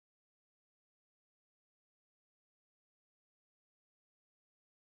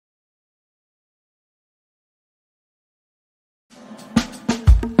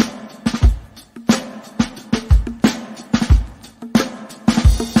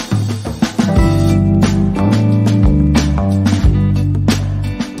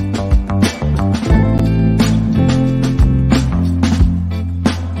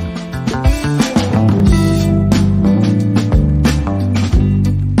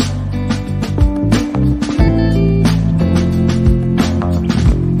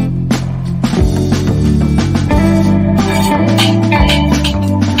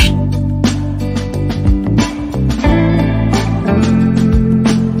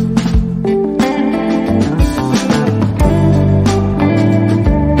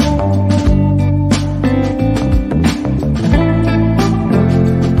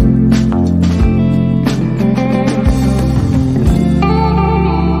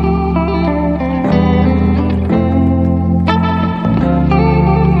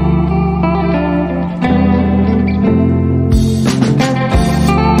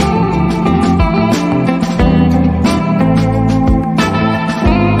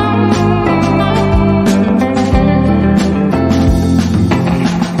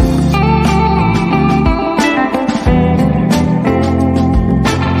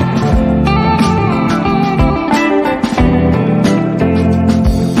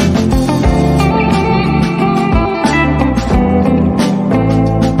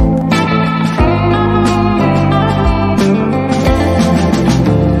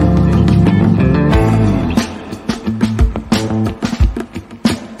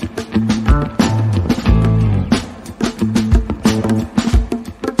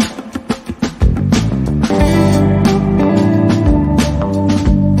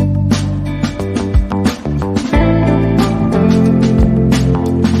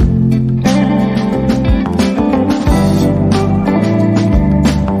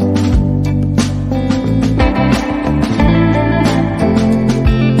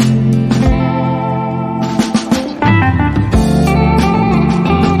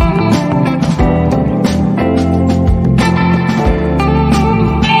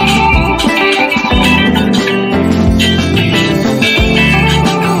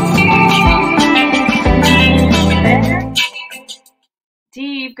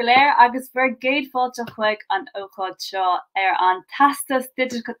Díobh go léir agus bhar géadfáilte chuig an ócáid seo an tastas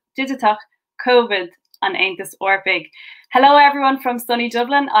digitach COVID an Aontas Orpig. Hello everyone from sunny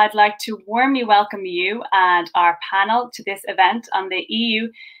Dublin. I'd like to warmly welcome you and our panel to this event on the EU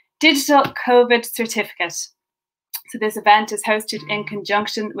Digital COVID Certificate. So this event is hosted in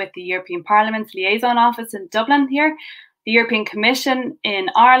conjunction with the European Parliament's Liaison Office in Dublin here, the European Commission in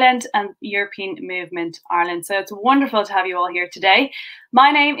Ireland and European Movement Ireland. So it's wonderful to have you all here today. My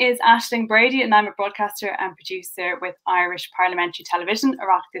name is Aisling Brady and I'm a broadcaster and producer with Irish Parliamentary Television,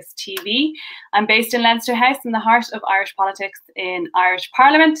 Oireachtas TV. I'm based in Leinster House in the heart of Irish politics in Irish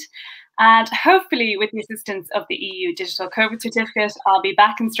Parliament. And hopefully with the assistance of the EU Digital COVID Certificate, I'll be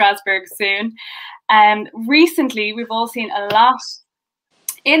back in Strasbourg soon. Recently, we've all seen a lot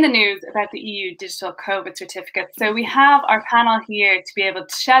in the news about the EU Digital COVID Certificate. So we have our panel here to be able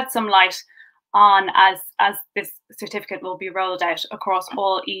to shed some light on as this certificate will be rolled out across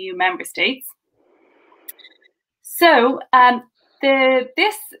all EU member states. So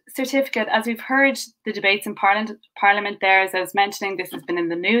this certificate, as we've heard the debates in Parliament there, as I was mentioning, this has been in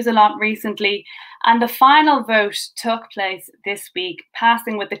the news a lot recently, and the final vote took place this week,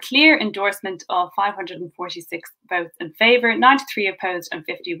 passing with a clear endorsement of 546 votes in favour, 93 opposed and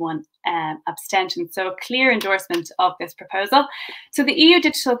 51 abstentions. So a clear endorsement of this proposal. So the EU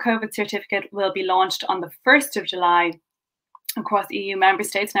Digital COVID Certificate will be launched on the 1st of July across EU member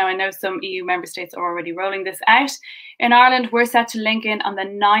states. Now, I know some EU member states are already rolling this out. In Ireland, we're set to link in on the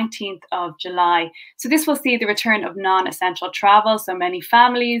 19th of July. So this will see the return of non-essential travel. So many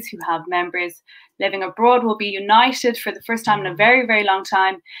families who have members living abroad will be united for the first time in a very, very long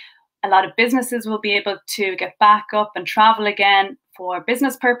time. A lot of businesses will be able to get back up and travel again for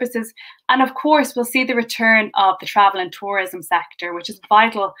business purposes. And of course, we'll see the return of the travel and tourism sector, which is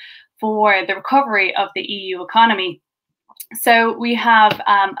vital for the recovery of the EU economy. So we have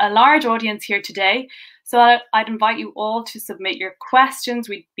a large audience here today. So I'd invite you all to submit your questions.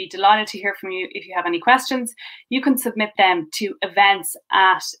 We'd be delighted to hear from you if you have any questions. You can submit them to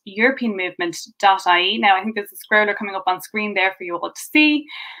events@europeanmovement.ie. Now, I think there's a scroller coming up on screen there for you all to see.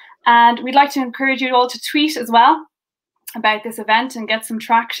 And we'd like to encourage you all to tweet as well about this event and get some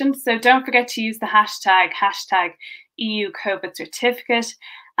traction. So don't forget to use the hashtag EU COVID Certificate.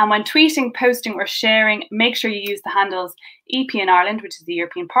 And when tweeting, posting or sharing, make sure you use the handles EP in Ireland, which is the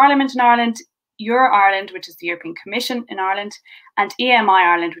European Parliament in Ireland, Euro Ireland, which is the European Commission in Ireland, and EMI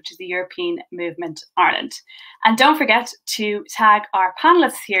Ireland, which is the European Movement Ireland. And don't forget to tag our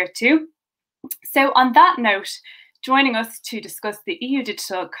panelists here too. So on that note, joining us to discuss the EU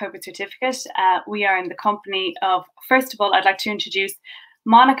Digital COVID Certificate, we are in the company of, first of all, I'd like to introduce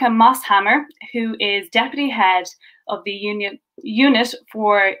Monica Mosshammer, who is Deputy Head of the Unit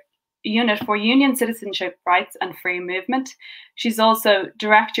for Union Citizenship Rights and Free Movement. She's also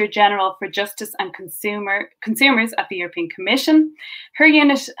Director General for Justice and Consumers at the European Commission. Her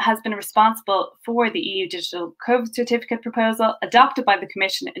unit has been responsible for the EU Digital COVID Certificate proposal adopted by the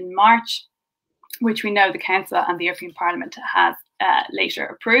Commission in March, which we know the Council and the European Parliament has later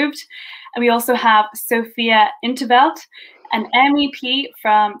approved. And we also have Sophia, an MEP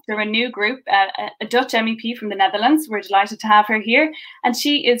from the Renew Group, a Dutch MEP from the Netherlands. We're delighted to have her here. And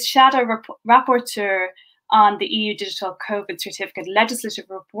she is Shadow Rapporteur on the EU Digital COVID Certificate Legislative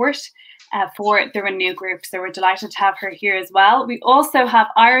Report for the Renew Group. So we're delighted to have her here as well. We also have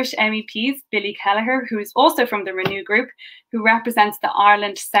Irish MEPs, Billy Kelleher, who is also from the Renew Group, who represents the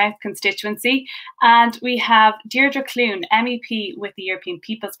Ireland South constituency. And we have Deirdre Clune, MEP with the European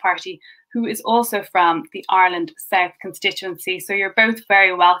People's Party, who is also from the Ireland South constituency. So you're both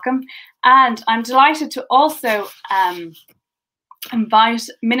very welcome. And I'm delighted to also invite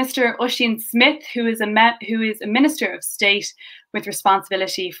Minister Ossian Smyth, who is a Minister of State with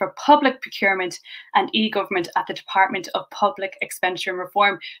responsibility for public procurement and e-government at the Department of Public Expenditure and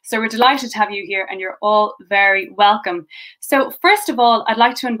Reform. So we're delighted to have you here and you're all very welcome. So first of all, I'd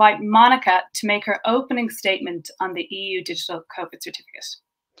like to invite Monica to make her opening statement on the EU Digital COVID Certificate.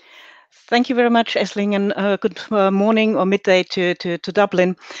 Thank you very much, Aisling, and good morning or midday to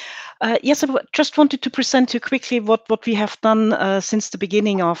Dublin. Yes, I just wanted to present to you quickly what we have done since the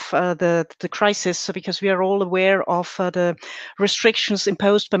beginning of the crisis, because we are all aware of the restrictions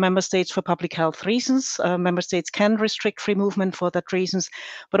imposed by member states for public health reasons. Member states can restrict free movement for that reasons,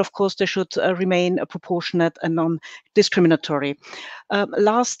 but of course they should remain proportionate and non-discriminatory.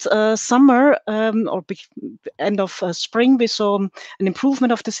 Last summer or end of spring, we saw an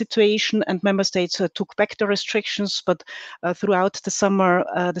improvement of the situation, and member states took back the restrictions. But throughout the summer,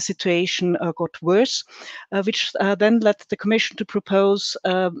 the situation got worse, which then led the Commission to propose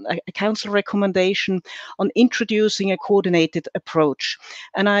a Council recommendation on introducing a coordinated approach.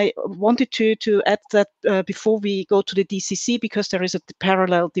 And I wanted to add that before we go to the DCC, because there is a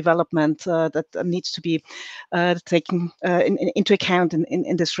parallel development that needs to be taken into account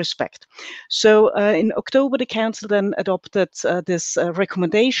in this respect. So in October, the Council then adopted this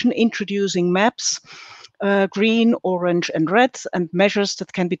recommendation introducing maps, green, orange, and red, and measures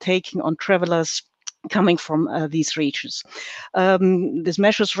that can be taken on travellers coming from these regions. These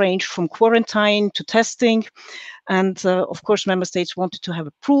measures range from quarantine to testing, and of course, member states wanted to have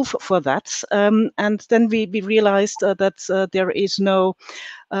a proof for that. And then we realized that there is no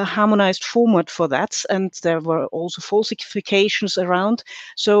harmonized format for that, and there were also falsifications around.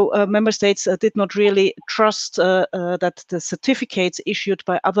 So member states did not really trust that the certificates issued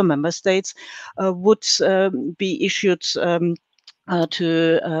by other member states would be issued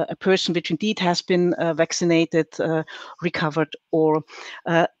to a person which indeed has been vaccinated, recovered, or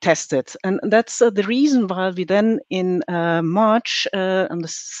tested. And that's the reason why we then in March, on the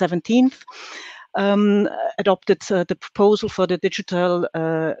 17th, adopted the proposal for the digital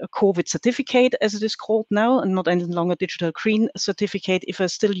COVID certificate, as it is called now, and not any longer digital green certificate. If I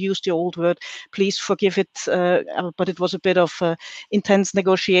still use the old word, please forgive it, but it was a bit of intense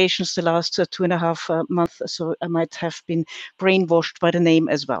negotiations the last 2.5 months, so I might have been brainwashed by the name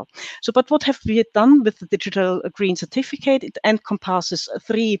as well. So, but what have we done with the digital green certificate? It encompasses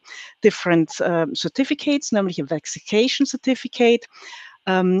 3 different certificates, namely a vaccination certificate,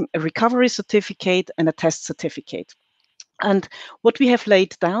 a recovery certificate, and a test certificate. And what we have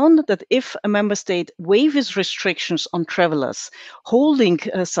laid down, that if a member state waives restrictions on travellers holding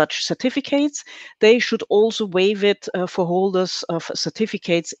such certificates, they should also waive it for holders of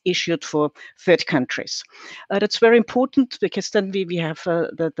certificates issued for third countries. That's very important, because then we have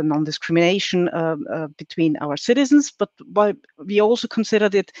the non-discrimination between our citizens, but we also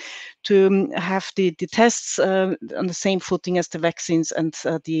considered it to have the tests on the same footing as the vaccines and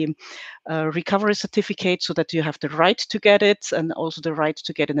the recovery certificate, so that you have the right to get it, and also the right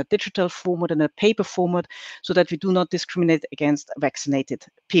to get in a digital format and a paper format, so that we do not discriminate against vaccinated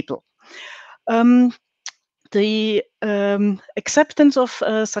people. The acceptance of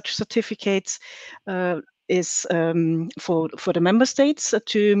such certificates is for the member states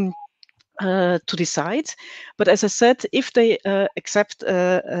to decide. But as I said, if they accept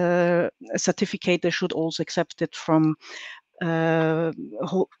a certificate, they should also accept it from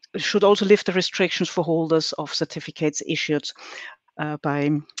should also lift the restrictions for holders of certificates issued by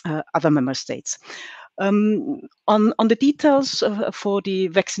other member states. On the details for the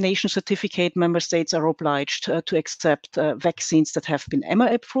vaccination certificate, member states are obliged to accept vaccines that have been EMA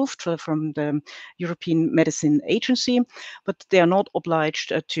approved from the European Medicine Agency, but they are not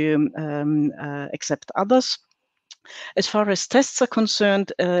obliged to accept others. As far as tests are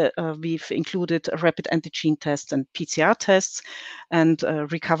concerned, we've included rapid antigen tests and PCR tests, and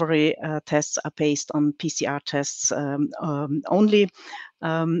recovery tests are based on PCR tests only.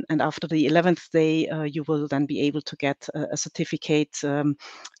 And after the 11th day, you will then be able to get a certificate to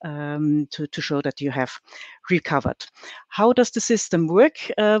show that you have recovered. How does the system work?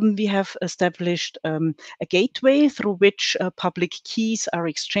 We have established a gateway through which public keys are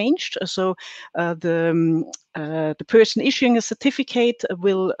exchanged. So the person issuing a certificate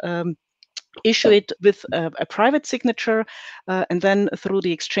will issue it with a private signature, and then through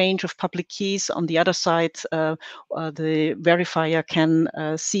the exchange of public keys on the other side, the verifier can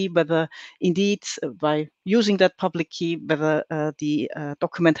see whether indeed, by using that public key, whether the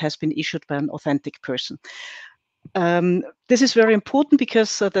document has been issued by an authentic person. This is very important,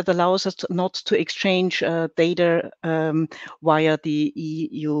 because that allows us not to exchange data via the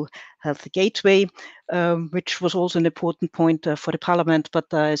EU Health Gateway, which was also an important point for the Parliament,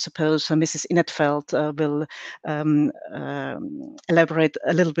 but I suppose Mrs. Inetfeld will elaborate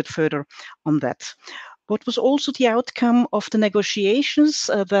a little bit further on that. What was also the outcome of the negotiations,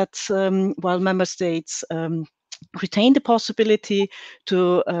 that while member states retain the possibility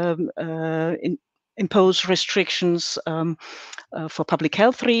to impose restrictions for public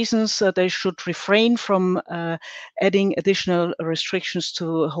health reasons, they should refrain from adding additional restrictions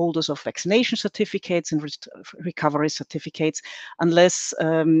to holders of vaccination certificates and recovery certificates, unless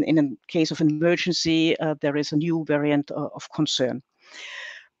in a case of emergency there is a new variant of concern.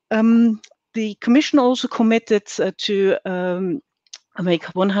 The Commission also committed to make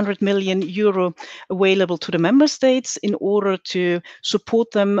 100 million euro available to the member states in order to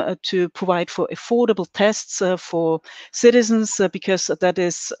support them to provide for affordable tests for citizens, because that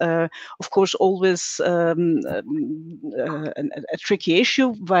is, of course, always a tricky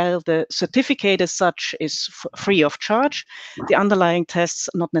issue. While the certificate as such is free of charge, the underlying tests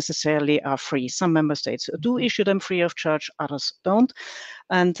not necessarily are free. Some member states do issue them free of charge, others don't.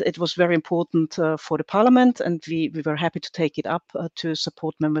 And it was very important for the Parliament, and we were happy to take it up to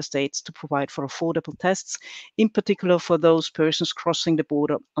support member states to provide for affordable tests, in particular for those persons crossing the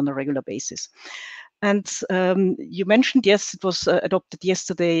border on a regular basis. And you mentioned, yes, it was adopted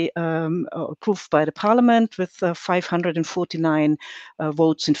yesterday, approved by the Parliament with 549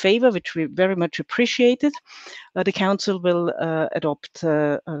 votes in favor, which we very much appreciated. The Council will adopt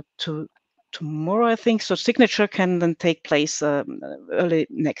tomorrow, I think. So signature can then take place early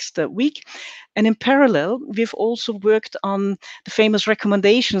next week. And in parallel, we've also worked on the famous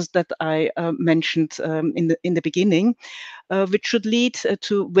recommendations that I mentioned in the beginning, which should lead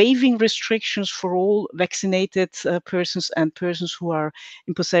to waiving restrictions for all vaccinated persons and persons who are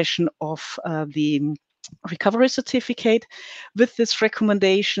in possession of the recovery certificate. With these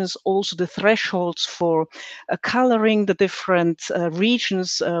recommendations, also the thresholds for coloring the different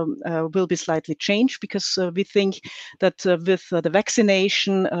regions will be slightly changed, because we think that with the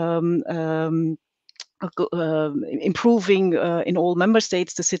vaccination improving in all member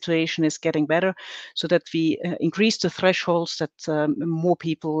states, the situation is getting better, so that we increase the thresholds, that more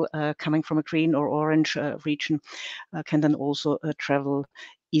people coming from a green or orange region can then also travel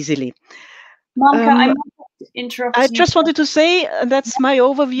easily. Monica, I'm interrupting. I just wanted to say that's my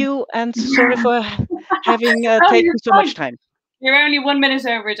overview, and sorry for having taken so much time. You're only 1 minute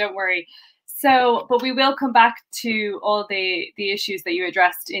over, don't worry. So, but we will come back to all the issues that you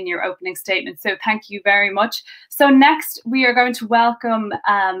addressed in your opening statement. So thank you very much. So next, we are going to welcome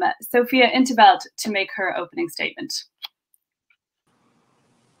Sophia into Veld to make her opening statement.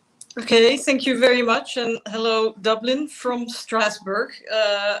 Okay, thank you very much, and hello Dublin from Strasbourg.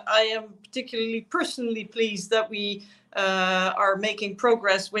 I am particularly personally pleased that we are making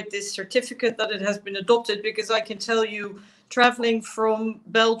progress with this certificate, that it has been adopted, because I can tell you, traveling from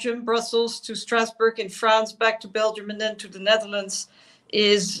Belgium, Brussels to Strasbourg in France, back to Belgium and then to the Netherlands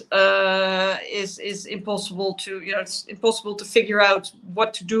is impossible to, it's impossible to figure out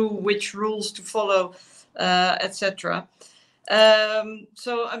what to do, which rules to follow, etc.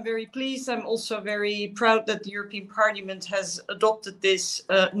 So I'm very pleased. I'm also very proud that the European Parliament has adopted this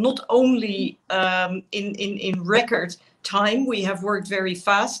not only in record time. We have worked very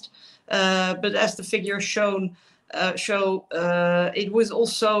fast, but as the figures show, it was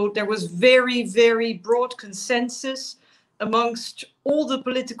also, there was very, very broad consensus amongst all the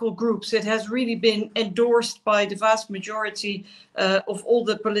political groups. It has really been endorsed by the vast majority of all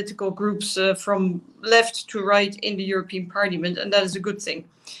the political groups from left to right in the European Parliament, and that is a good thing.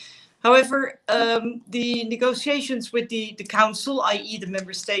 However, the negotiations with the Council, i.e. the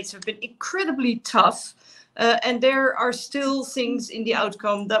Member States, have been incredibly tough, and there are still things in the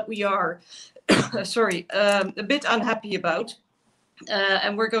outcome that we are a bit unhappy about.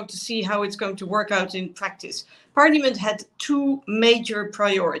 And we're going to see how it's going to work out in practice. Parliament had two major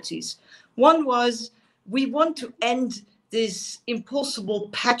priorities. One was, we want to end this impossible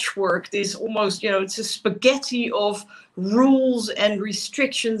patchwork, this almost, it's a spaghetti of rules and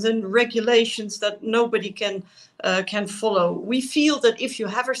restrictions and regulations that nobody can follow. We feel that if you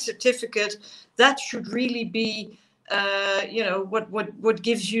have a certificate, that should really be, what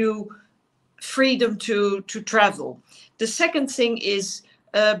gives you freedom to travel. The second thing is,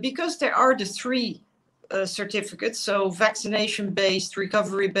 because there are the three certificates, so vaccination-based,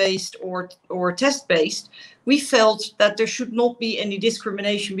 recovery-based, or test-based, we felt that there should not be any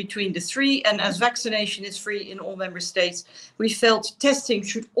discrimination between the three. And as vaccination is free in all member states, we felt testing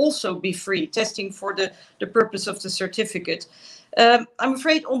should also be free, testing for the purpose of the certificate. I'm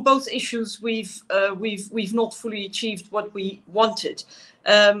afraid on both issues we've not fully achieved what we wanted.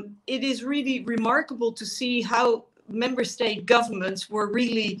 It is really remarkable to see how member state governments were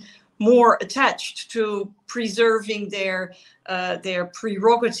really more attached to preserving their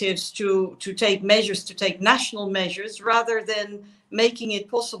prerogatives to take measures, to take national measures, rather than making it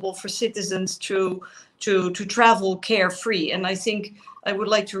possible for citizens to travel carefree. And I think I would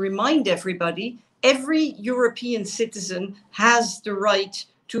like to remind everybody, every European citizen has the right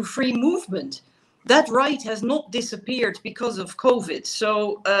to free movement. That right has not disappeared because of COVID.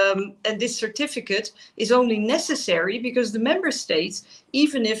 So, and this certificate is only necessary because the member states,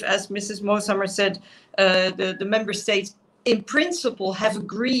 even if, as Mrs. Moshammer said, the member states in principle have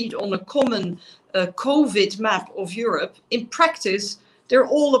agreed on a common COVID map of Europe, in practice, they're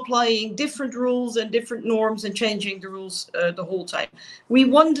all applying different rules and different norms and changing the rules the whole time. We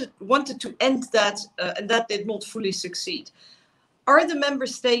wanted to end that, and that did not fully succeed. Are the member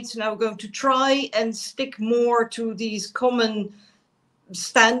states now going to try and stick more to these common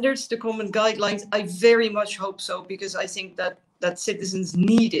standards, the common guidelines? I very much hope so, because I think that citizens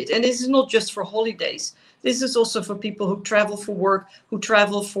need it. And this is not just for holidays. This is also for people who travel for work, who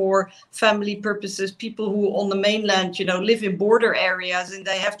travel for family purposes, people who on the mainland, live in border areas and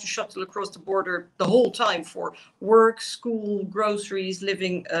they have to shuttle across the border the whole time for work, school, groceries,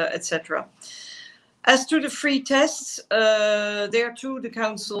 living, etc. As to the free tests, there too, the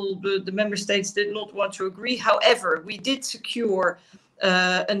Council, the member states did not want to agree. However, we did secure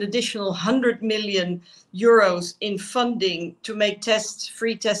an additional 100 million euros in funding to make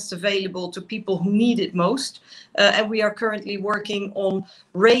free tests available to people who need it most. And we are currently working on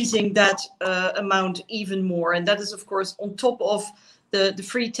raising that amount even more. And that is, of course, on top of the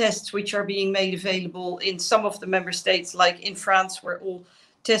free tests which are being made available in some of the member states, like in France, where all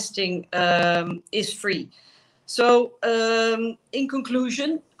testing is free. So in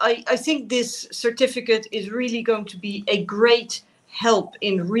conclusion, I think this certificate is really going to be a great help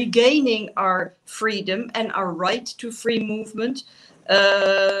in regaining our freedom and our right to free movement.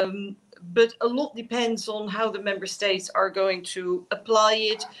 But a lot depends on how the member states are going to apply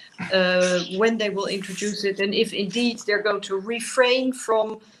it, when they will introduce it, and if indeed they're going to refrain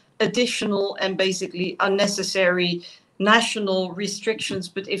from additional and basically unnecessary national restrictions,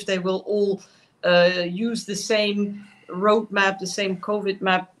 but if they will all use the same roadmap, the same COVID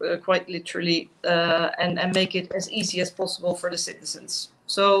map, quite literally, and make it as easy as possible for the citizens.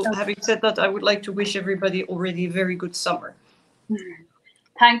 So having said that, I would like to wish everybody already a very good summer.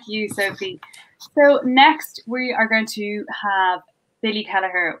 Thank you, Sophie. So next we are going to have Billy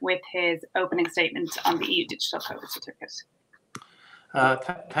Kelleher with his opening statement on the EU Digital COVID Certificate.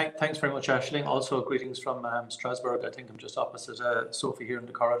 Thanks very much, Aisling. Also, greetings from Strasbourg. I think I'm just opposite Sophie here in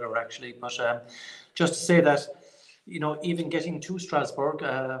the corridor, actually. But just to say that, even getting to Strasbourg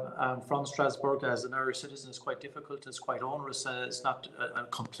from Strasbourg as an Irish citizen is quite difficult. It's quite onerous. It's not a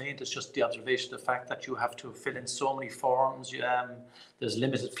complaint. It's just the observation of the fact that you have to fill in so many forms. There's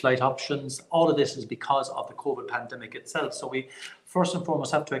limited flight options. All of this is because of the COVID pandemic itself. So we first and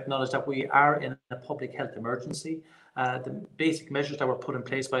foremost have to acknowledge that we are in a public health emergency. The basic measures that were put in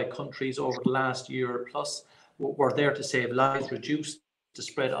place by countries over the last year plus were there to save lives, reduce the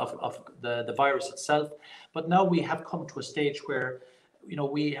spread of the virus itself. But now we have come to a stage where,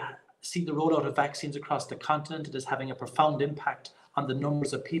 we see the rollout of vaccines across the continent. It is having a profound impact on the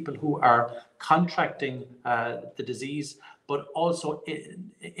numbers of people who are contracting the disease, but also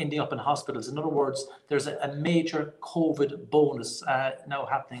ending up in hospitals. In other words, there's a major COVID bonus now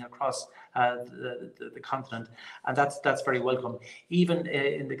happening across the continent, and that's very welcome. Even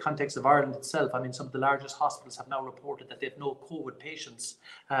in the context of Ireland itself, some of the largest hospitals have now reported that they have no COVID patients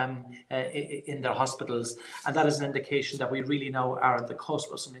in their hospitals, and that is an indication that we really now are at the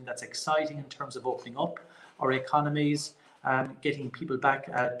cusp of something that's exciting in terms of opening up our economies, getting people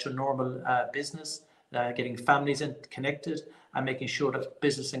back to normal business, getting families connected, and making sure that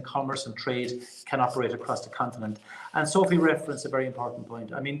business and commerce and trade can operate across the continent. And Sophie referenced a very important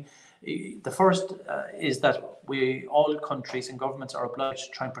point. The first is that all countries and governments are obliged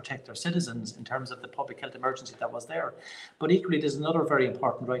to try and protect their citizens in terms of the public health emergency that was there. But equally, there's another very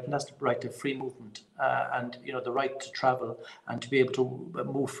important right, and that's the right to free movement, and the right to travel and to be able to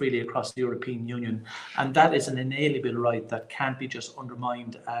move freely across the European Union. And that is an inalienable right that can't be just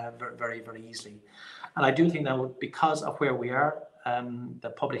undermined very, very easily. And I do think that because of where we are,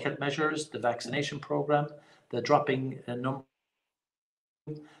 the public health measures, the vaccination program, the dropping number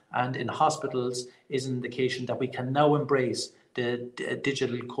and in hospitals is an indication that we can now embrace the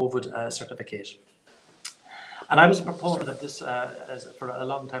digital COVID certificate. And I was a proponent of this for a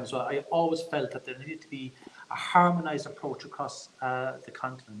long time, so I always felt that there needed to be a harmonized approach across the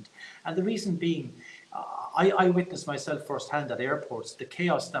continent. And the reason being, I witnessed myself firsthand at airports, the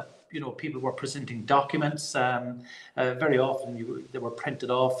chaos that people were presenting documents. Very often they were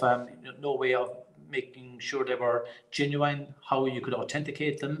printed off, no way of making sure they were genuine, how you could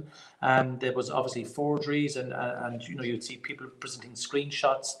authenticate them. There was obviously forgeries, and you'd see people presenting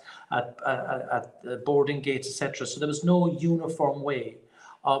screenshots at boarding gates, etc. So there was no uniform way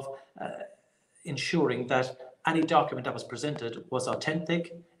of ensuring that any document that was presented was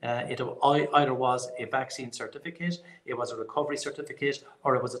authentic. It either was a vaccine certificate, it was a recovery certificate,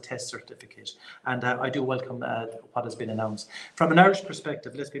 or it was a test certificate. And I do welcome what has been announced. From an Irish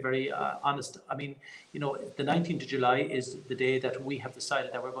perspective, let's be very honest. The 19th of July is the day that we have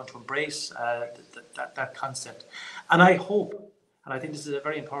decided that we're going to embrace that concept. And I hope and I think this is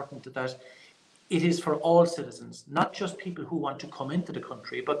very important, that it is for all citizens, not just people who want to come into the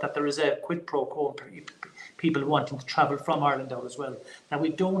country, but that there is a quid pro quo, people wanting to travel from Ireland out as well. That we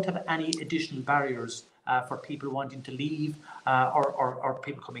don't have any additional barriers for people wanting to leave or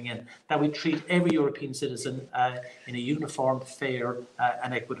people coming in. That we treat every European citizen in a uniform, fair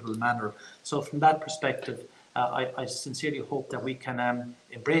and equitable manner. So from that perspective, I sincerely hope that we can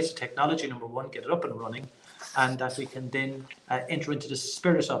embrace the technology, number one, get it up and running, and that we can then enter into the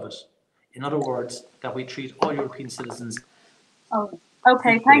spirit of it. In other words, that we treat all European citizens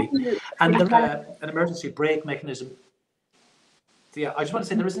okay, equally. thank you. And there an emergency brake mechanism. Yeah, I just want to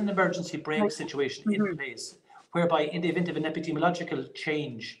say there is an emergency brake situation in place, whereby in the event of an epidemiological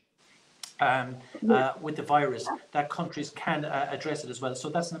change with the virus, that countries can address it as well. So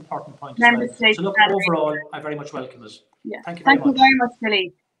that's an important point as well. So look, overall, I very much welcome it. Yeah. Thank you very much,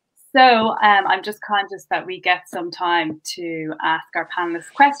 Billy. So I'm just conscious that we get some time to ask our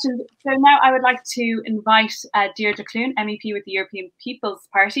panelists questions. So now I would like to invite Deirdre Clune, MEP with the European People's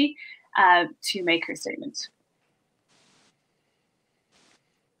Party, to make her statement.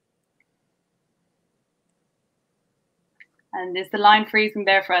 And is the line freezing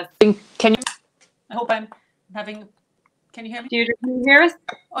there for us? Can you? I hope I'm having. Can you hear me? Deirdre, can you hear us?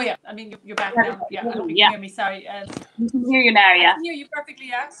 Oh yeah, I mean you're back now. Yeah, I hope you can hear me. Sorry. We can hear you now. Yeah. I can hear you perfectly.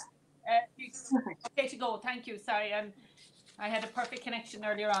 Yes. Okay to go. Thank you. Sorry, I had a perfect connection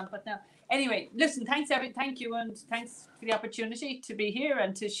earlier on, but now anyway. Listen, thank you, and thanks for the opportunity to be here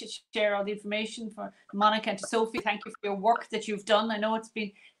and to share all the information for Monica and to Sophie. Thank you for your work that you've done. I know it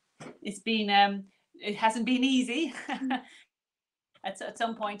hasn't been easy. At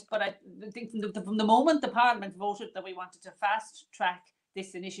some point, but I think from the moment the Parliament voted that we wanted to fast track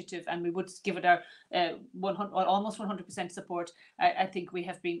this initiative and we would give it our almost 100% support, I think we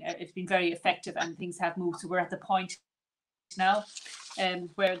have been it's been very effective and things have moved. So we're at the point now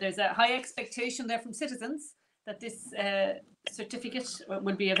where there's a high expectation there from citizens that this certificate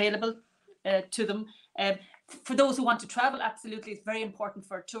will be available to them. For those who want to travel, absolutely, it's very important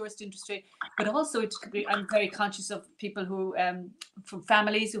for tourist industry, but also I'm very conscious of people who, from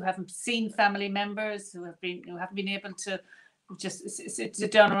families who haven't seen family members, who haven't been able to just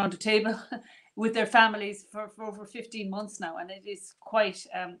sit down around a table with their families for over 15 months now, and it is quite,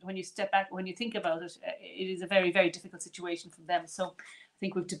 when you step back, when you think about it, it is a very, very difficult situation for them. So I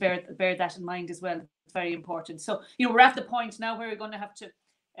think we have to bear that in mind as well. It's very important. So we're at the point now where we're going to have to.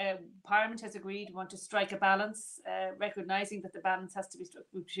 Parliament has agreed we want to strike a balance, recognising that the balance has to be struck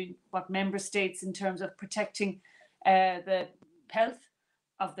between what member states in terms of protecting the health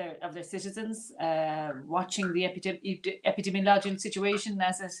of their citizens, watching the epidemiological situation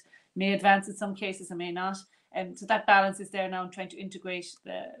as it may advance in some cases and may not, and so that balance is there now, and trying to integrate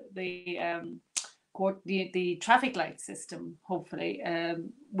the traffic light system, hopefully,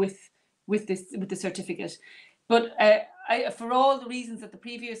 with the certificate. But for all the reasons that the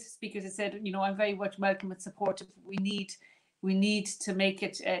previous speakers have said, I'm very much welcome and supportive. We need to make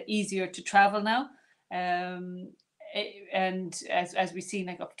it easier to travel now, and as we've seen,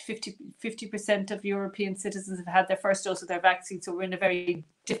 like up to 50% of European citizens have had their first dose of their vaccine. So we're in a very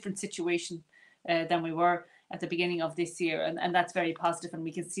different situation than we were at the beginning of this year, and that's very positive, and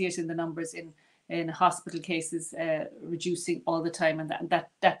we can see it in the numbers in hospital cases reducing all the time, and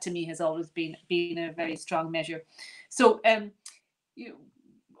that to me has always been a very strong measure. So I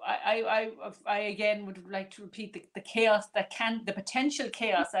again would like to repeat the chaos the potential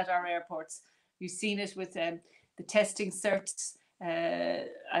chaos at our airports. You've seen it with the testing certs.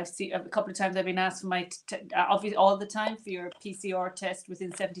 I've seen a couple of times I've been asked for my obviously all the time for your PCR test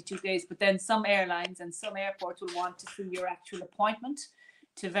within 72 days, but then some airlines and some airports will want to see your actual appointment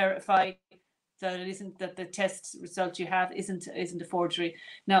to verify that the test result you have isn't a forgery.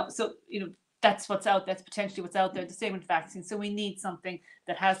 Now, so that's what's out. That's potentially what's out there. The same with vaccines. So we need something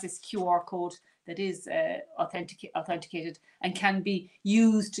that has this QR code that is authenticated and can be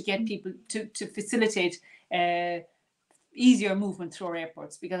used to get people to facilitate easier movement through our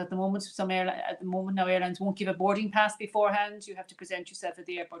airports. Because at the moment, now airlines won't give a boarding pass beforehand. You have to present yourself at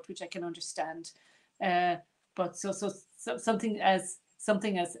the airport, which I can understand. But so something as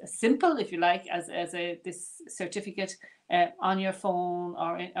simple, if you like, as this certificate on your phone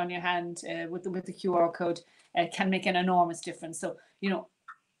or on your hand with the QR code can make an enormous difference. So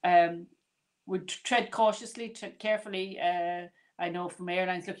would tread cautiously, tread carefully. I know from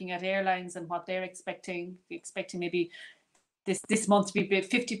airlines, looking at airlines and what they're expecting maybe this month to be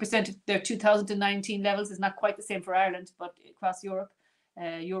 50% of their 2019 levels. Is not quite the same for Ireland, but across Europe,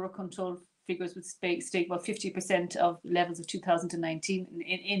 Eurocontrol figures would state about 50% of levels of 2019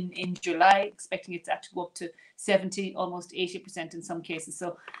 in July, expecting it to actually go up to 70, almost 80% in some cases.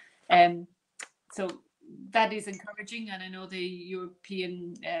 So, so that is encouraging, and I know the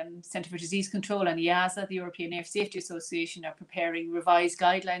European Centre for Disease Control and EASA, the European Air Safety Association, are preparing revised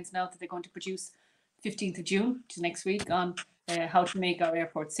guidelines now that they're going to produce 15th of June, which is next week, on how to make our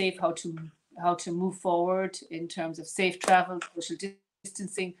airport safe, how to move forward in terms of safe travel, social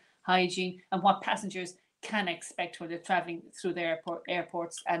distancing, hygiene, and what passengers can expect when they're travelling through the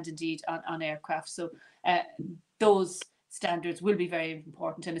airports and indeed on aircraft. So those standards will be very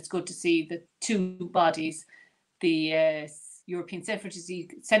important, and it's good to see the two bodies, the European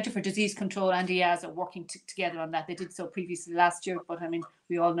Centre for Disease Control and EASA, working together on that. They did so previously last year, but I mean,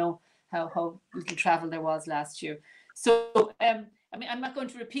 we all know how little travel there was last year. So I mean, I'm not going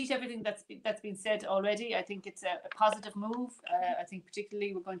to repeat everything that's been said already. I think it's a positive move. I think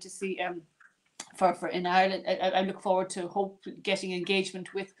particularly we're going to see for in Ireland. I look forward to getting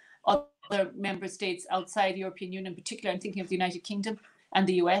engagement with other member states outside the European Union. In particular, I'm thinking of the United Kingdom and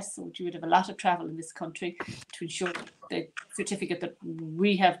the US, which would have a lot of travel in this country, to ensure the certificate that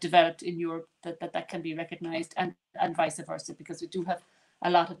we have developed in Europe that can be recognised, and vice versa, because we do have a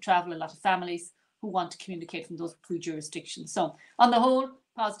lot of travel, a lot of families who want to communicate from those two jurisdictions. So on the whole,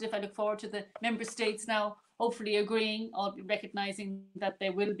 positive. I look forward to the member states now hopefully agreeing or recognising that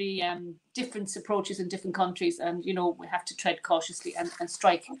there will be different approaches in different countries, and we have to tread cautiously and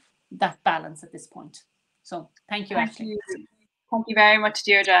strike that balance at this point. So thank you, Ashley. Thank you very much,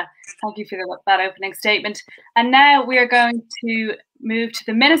 Deirdre. Thank you for that opening statement. And now we are going to move to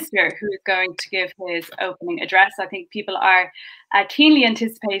the Minister, who is going to give his opening address. I think people are keenly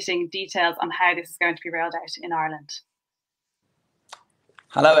anticipating details on how this is going to be rolled out in Ireland.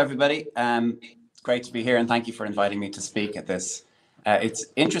 Hello, everybody. It's great to be here, and thank you for inviting me to speak at this. It's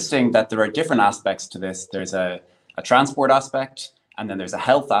interesting that there are different aspects to this. There's a transport aspect, and then there's a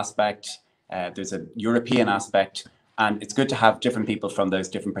health aspect, there's a European aspect, and it's good to have different people from those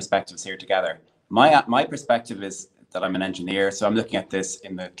different perspectives here together. My perspective is that I'm an engineer, so I'm looking at this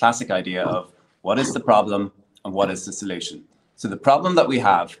in the classic idea of what is the problem and what is the solution. So the problem that we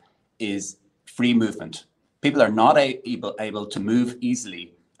have is free movement. People are not able to move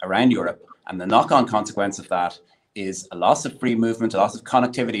easily around Europe, and the knock-on consequence of that is a loss of free movement, a loss of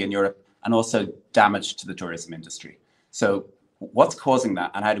connectivity in Europe, and also damage to the tourism industry. So what's causing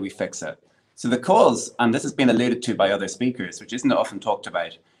that, and how do we fix it? So the cause, and this has been alluded to by other speakers, which isn't often talked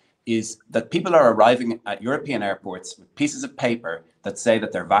about, is that people are arriving at European airports with pieces of paper that say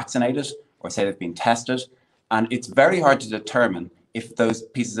that they're vaccinated or say they've been tested. And it's very hard to determine if those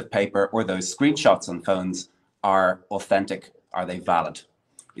pieces of paper or those screenshots on phones are authentic, are they valid?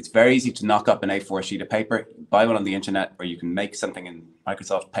 It's very easy to knock up an A4 sheet of paper, buy one on the internet, or you can make something in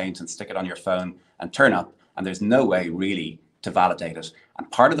Microsoft Paint and stick it on your phone and turn up, and there's no way really to validate it. And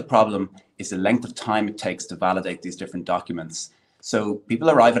part of the problem is the length of time it takes to validate these different documents. So people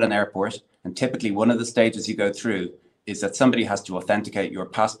arrive at an airport, and typically one of the stages you go through is that somebody has to authenticate your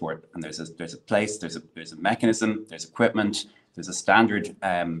passport. And there's a place, there's a mechanism, there's equipment, there's a standard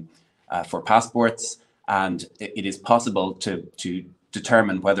for passports, and it is possible to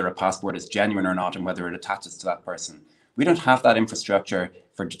determine whether a passport is genuine or not and whether it attaches to that person. We don't have that infrastructure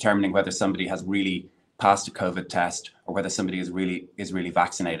for determining whether somebody has really passed a COVID test or whether somebody is really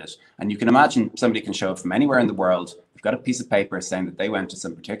vaccinated. And you can imagine somebody can show up from anywhere in the world. They've got a piece of paper saying that they went to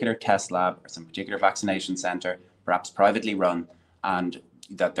some particular test lab or some particular vaccination center, perhaps privately run, and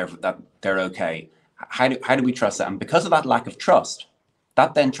that they're okay. How do we trust that? And because of that lack of trust,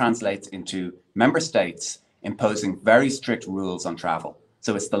 that then translates into member states imposing very strict rules on travel.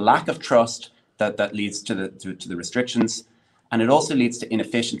 So it's the lack of trust that leads to the restrictions, and it also leads to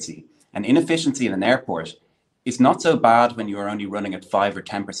inefficiency. And inefficiency in an airport is not so bad when you are only running at 5 or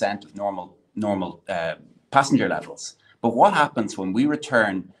 10% of normal passenger levels. But what happens when we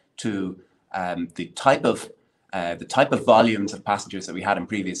return to the type of volumes of passengers that we had in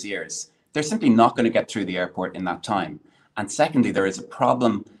previous years? They're simply not going to get through the airport in that time. And secondly, there is a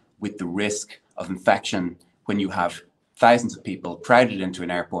problem with the risk of infection when you have thousands of people crowded into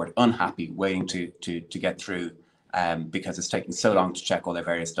an airport, unhappy, waiting to get through because it's taking so long to check all their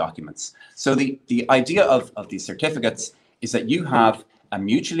various documents. So the idea of these certificates is that you have a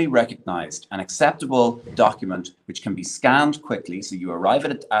mutually recognized and acceptable document which can be scanned quickly. So you arrive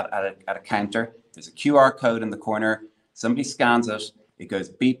at a counter, there's a QR code in the corner, somebody scans it, it goes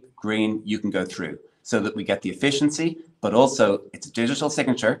beep, green, you can go through. So that we get the efficiency, but also it's a digital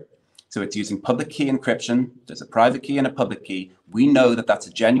signature. So it's using public key encryption. There's a private key and a public key. We know that that's a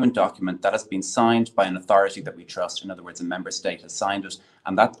genuine document that has been signed by an authority that we trust. In other words, a member state has signed it,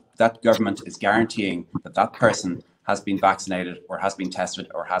 and that government is guaranteeing that that person has been vaccinated or has been tested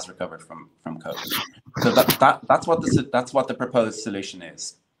or has recovered from COVID. So that's what the proposed solution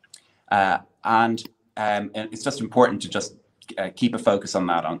is. And it's just important to just keep a focus on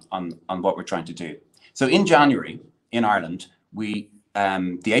that, on what we're trying to do. So in January, in Ireland, the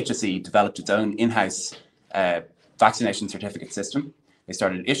HSE developed its own in-house vaccination certificate system. They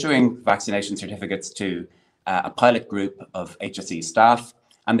started issuing vaccination certificates to a pilot group of HSE staff,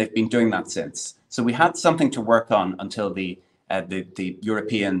 and they've been doing that since. So we had something to work on until the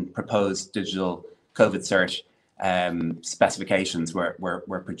European proposed digital COVID cert specifications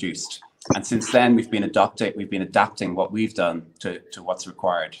were produced. And since then, we've been adapting what we've done to what's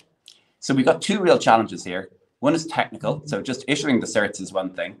required. So we've got two real challenges here. One is technical, so just issuing the certs is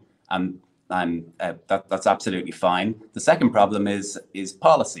one thing, and that's absolutely fine. The second problem is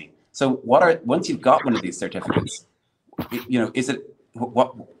policy. So once you've got one of these certificates,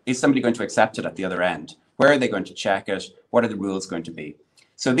 is somebody going to accept it at the other end? Where are they going to check it? What are the rules going to be?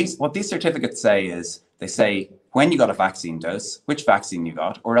 So what these certificates say is, they say when you got a vaccine dose, which vaccine you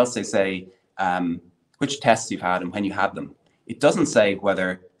got, or else they say which tests you've had and when you had them. It doesn't say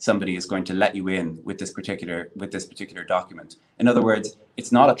whether somebody is going to let you in with this particular document. In other words,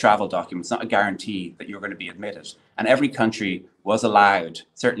 it's not a travel document. It's not a guarantee that you're going to be admitted. And every country was allowed,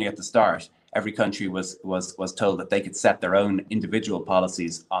 certainly at the start, every country was told that they could set their own individual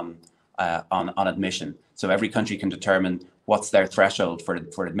policies on admission. So every country can determine what's their threshold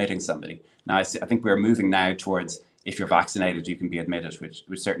for admitting somebody. Now, I think we're moving now towards, if you're vaccinated, you can be admitted, which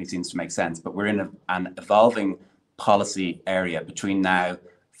certainly seems to make sense. But we're in an evolving policy area between now,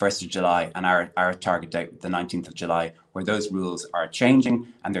 1st of July, and our target date, the 19th of July, where those rules are changing,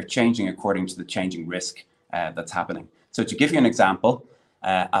 and they're changing according to the changing risk that's happening. So to give you an example,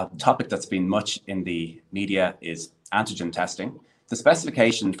 a topic that's been much in the media is antigen testing. The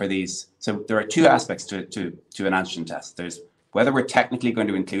specification for these, so there are two aspects to an antigen test. There's whether we're technically going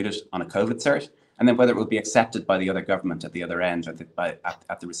to include it on a COVID cert, and then whether it will be accepted by the other government at the other end,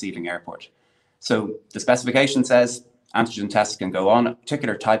 at the receiving airport. So the specification says antigen tests can go on.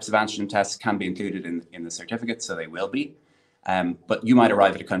 Particular types of antigen tests can be included in the certificate, so they will be. But you might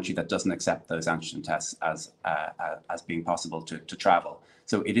arrive at a country that doesn't accept those antigen tests as being possible to travel.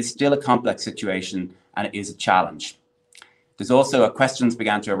 So it is still a complex situation, and it is a challenge. There's also questions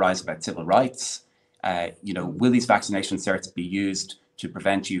began to arise about civil rights. Will these vaccination certs be used to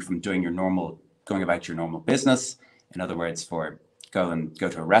prevent you from going about your normal business? In other words, for go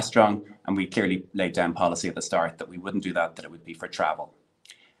to a restaurant, and we clearly laid down policy at the start that we wouldn't do that it would be for travel.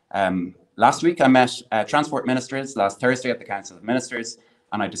 Last week, I met transport ministers last Thursday at the Council of Ministers,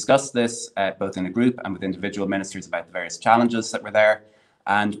 and I discussed this both in a group and with individual ministers about the various challenges that were there.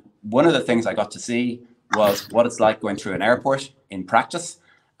 And one of the things I got to see was what it's like going through an airport in practice,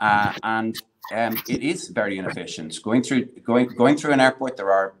 and it is very inefficient. Going through an airport,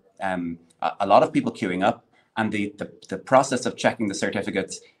 there are a lot of people queuing up, and the process of checking the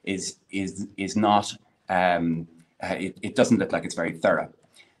certificates is not. It doesn't look like it's very thorough.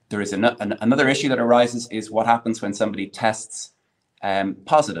 There is another issue that arises is what happens when somebody tests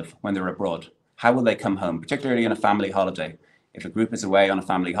positive when they're abroad. How will they come home, particularly on a family holiday? If a group is away on a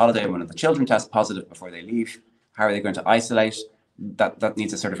family holiday and one of the children tests positive before they leave, how are they going to isolate? That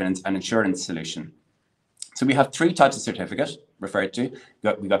needs a sort of an insurance solution. So we have three types of certificate referred to.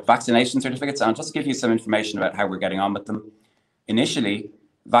 We've got vaccination certificates, and I'll just give you some information about how we're getting on with them. Initially,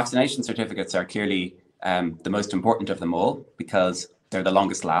 vaccination certificates are clearly the most important of them all because they're the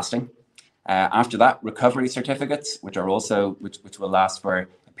longest lasting. After that, recovery certificates, which will last for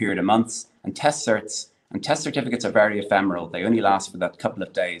a period of months, and test certs. And test certificates are very ephemeral. They only last for that couple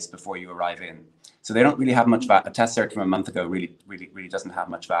of days before you arrive in. So they don't really have much value. A test cert from a month ago really doesn't have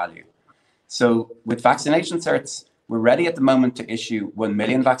much value. So with vaccination certs, we're ready at the moment to issue 1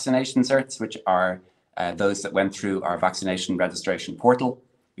 million vaccination certs, which are those that went through our vaccination registration portal.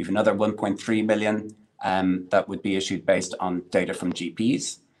 We have another 1.3 million that would be issued based on data from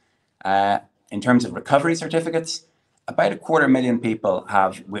GPs. In terms of recovery certificates, about 250,000 people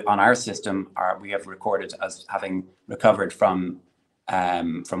have, on our system, we have recorded as having recovered from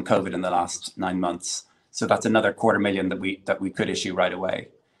COVID in the last 9 months. So that's another 250,000 that we could issue right away.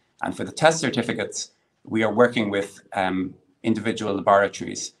 And for the test certificates, we are working with individual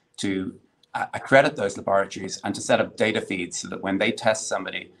laboratories to accredit those laboratories and to set up data feeds so that when they test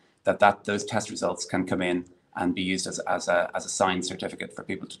somebody, those test results can come in and be used as a signed certificate for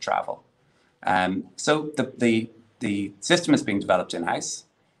people to travel. So the system is being developed in-house.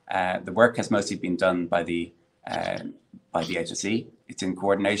 The work has mostly been done by the HSE. It's in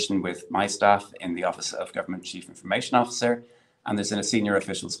coordination with my staff in the Office of Government Chief Information Officer, and there's a senior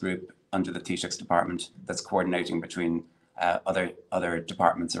officials group under the Taoiseach's department that's coordinating between other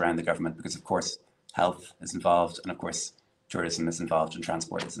departments around the government, because of course health is involved, and of course tourism is involved, and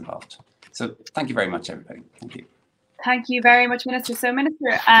transport is involved. So thank you very much, everybody. Thank you. Thank you very much, Minister. So,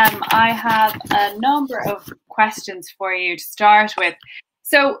 Minister, I have a number of questions for you to start with.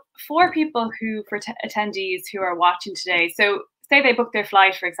 So, for attendees who are watching today, so say they book their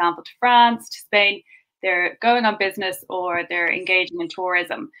flight, for example, to France, to Spain, they're going on business or they're engaging in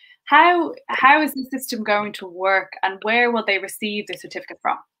tourism. How is the system going to work, and where will they receive the certificate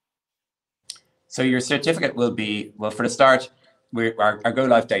from? So your certificate will be, well, for the start, our go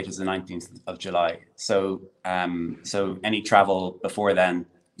live date is the 19th of July. So so any travel before then,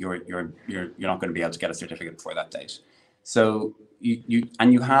 you're not going to be able to get a certificate before that date. So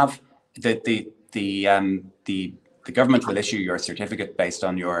you have the government will issue your certificate based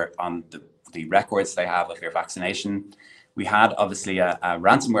on the records they have of your vaccination. We had obviously a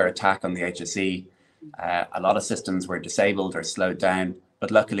ransomware attack on the HSE. A lot of systems were disabled or slowed down, but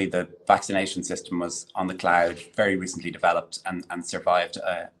luckily the vaccination system was on the cloud, very recently developed, and survived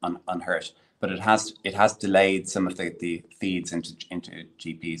unhurt. But it has delayed some of the feeds into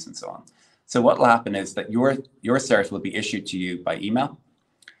GPs and so on. So what will happen is that your cert will be issued to you by email,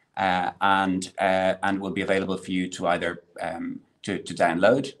 and will be available for you to either to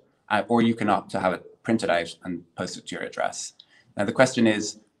download, or you can opt to have it printed out and post it to your address. Now the question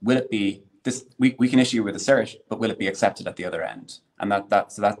is, will it be this? We can issue you with a cert, but will it be accepted at the other end? And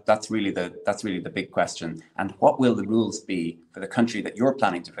that's really the big question. And what will the rules be for the country that you're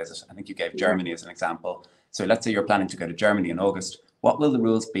planning to visit? I think you gave Germany as an example. So let's say you're planning to go to Germany in August. What will the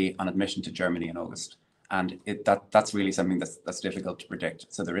rules be on admission to Germany in August? And that's really something that's difficult to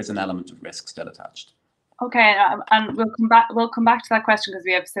predict. So there is an element of risk still attached. Okay, and we'll come back to that question, because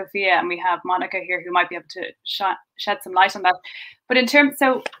we have Sophia and we have Monica here who might be able to shed some light on that. But in terms,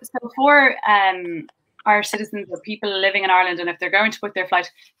 so for our citizens or people living in Ireland, and if they're going to book their flight,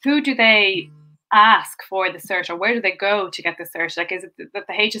 who do they ask for the cert, or where do they go to get the cert? Like, is it that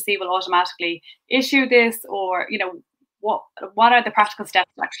the HSE will automatically issue this, or what are the practical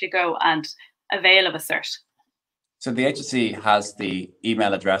steps to actually go and avail of a cert? So the HSE has the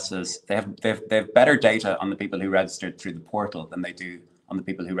email addresses. They have better data on the people who registered through the portal than they do on the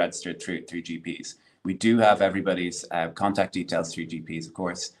people who registered through GPs. We do have everybody's contact details through GPs, of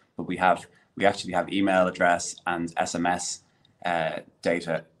course, but we actually have email address and SMS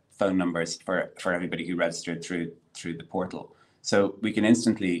data, phone numbers for everybody who registered through the portal. So we can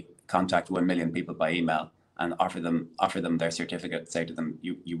instantly contact 1 million people by email and offer them their certificate. Say to them,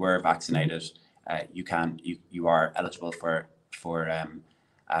 you were vaccinated. You are eligible for a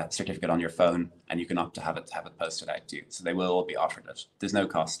certificate on your phone, and you can opt to have it posted out to you. So they will all be offered it. There's no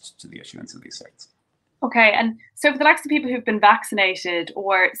cost to the issuance of these certs. Okay, and so for the likes of people who've been vaccinated,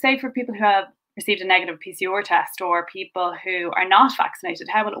 or say for people who have received a negative PCR test, or people who are not vaccinated,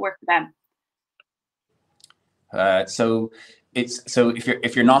 how will it work for them? So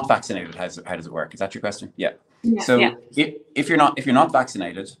if you're not vaccinated, how does it work? Is that your question? Yeah. So yeah. If you're not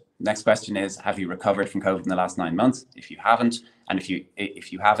vaccinated, next question is, have you recovered from COVID in the last 9 months? If you haven't, and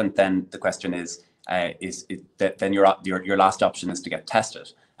if you haven't, then the question is then your last option is to get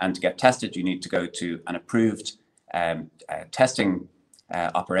tested. And to get tested, you need to go to an approved testing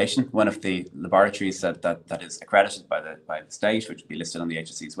operation, one of the laboratories that is accredited by the state, which will be listed on the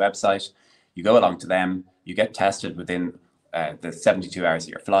HSE's website. You go along to them, you get tested within the 72 hours of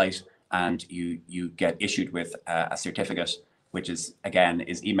your flight, and you get issued with a certificate, which is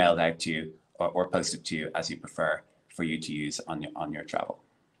emailed out to you or posted to you as you prefer for you to use on your travel.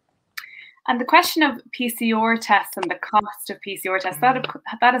 And the question of PCR tests and the cost of PCR tests, that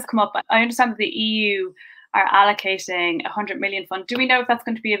has come up. I understand that the EU are allocating 100 million fund. Do we know if that's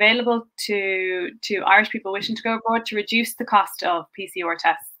going to be available to Irish people wishing to go abroad to reduce the cost of PCR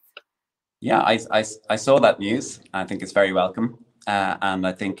tests? Yeah, I saw that news. I think it's very welcome, and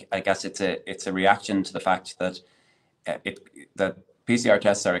I guess it's a reaction to the fact that that PCR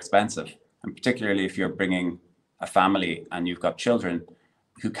tests are expensive, and particularly if you're bringing a family and you've got children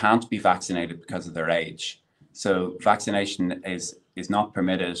who can't be vaccinated because of their age. So vaccination is not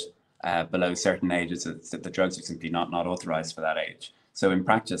permitted below certain ages. The drugs are simply not authorized for that age. So in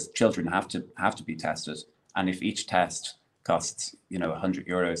practice, children have to be tested, and if each test costs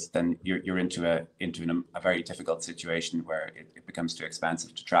 €100, then you're into a very difficult situation where it becomes too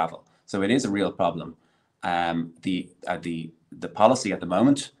expensive to travel. So it is a real problem. The policy at the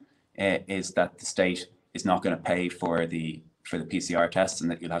moment is that the state is not going to pay for for the PCR tests, and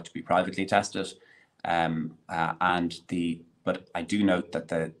that you'll have to be privately tested. But I do note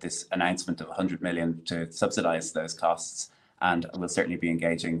that this announcement of 100 million to subsidise those costs, and we'll certainly be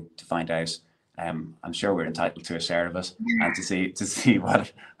engaging to find out. I'm sure we're entitled to a share of it, and to see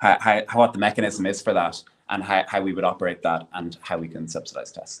what the mechanism is for that, and how we would operate that, and how we can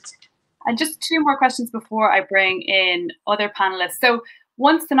subsidise tests. And just 2 more questions before I bring in other panelists. So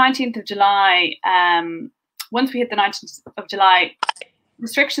once the 19th of July, once we hit the 19th of July,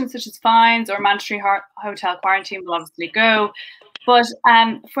 restrictions such as fines or mandatory hotel quarantine will obviously go. But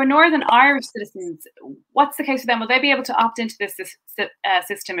for Northern Irish citizens, what's the case for them? Will they be able to opt into this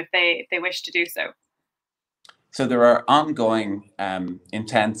system if they wish to do so? So there are ongoing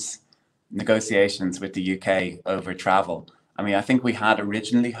intense negotiations with the UK over travel. I mean, I think we had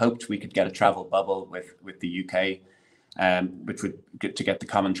originally hoped we could get a travel bubble with the UK, which would to get the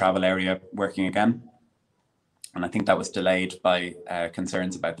common travel area working again. And I think that was delayed by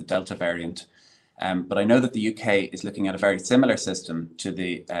concerns about the Delta variant. But I know that the UK is looking at a very similar system to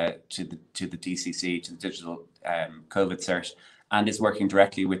the DCC, to the digital COVID cert, and is working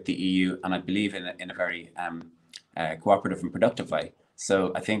directly with the EU, and I believe in a very cooperative and productive way.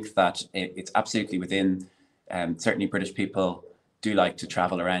 So I think that it's absolutely within. Certainly, British people do like to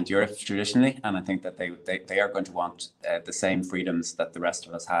travel around Europe traditionally, and I think that they are going to want the same freedoms that the rest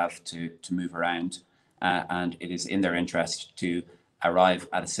of us have to move around. And it is in their interest to arrive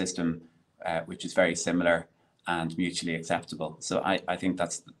at a system which is very similar and mutually acceptable. So I think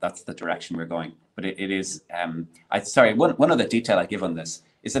that's the direction we're going. But it is, one other detail I give on this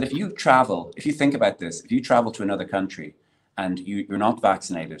is that if you think about this, if you travel to another country and you're not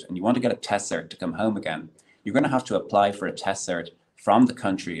vaccinated and you want to get a test cert to come home again, you're going to have to apply for a test cert from the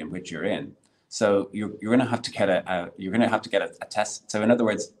country in which you're in. So you're going to have to get a test. So in other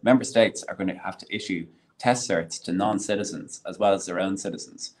words, member states are going to have to issue test certs to non-citizens as well as their own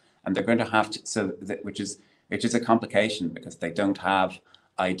citizens, and they're going to have to. Which is a complication because they don't have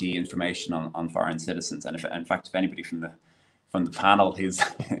ID information on foreign citizens. And in fact, if anybody from the panel who's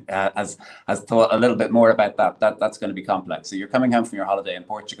has thought a little bit more about that's going to be complex. So you're coming home from your holiday in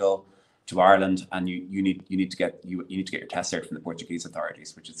Portugal to Ireland, and you need to get your test cert from the Portuguese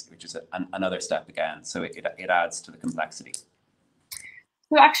authorities, which is another step again. So it adds to the complexity.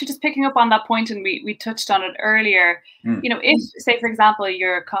 So actually, just picking up on that point, and we touched on it earlier. You know, if say for example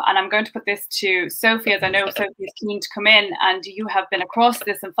and I'm going to put this to Sophia, as I know Sophia is keen to come in, and you have been across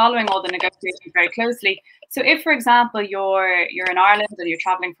this and following all the negotiations very closely. So if, for example, you're in Ireland and you're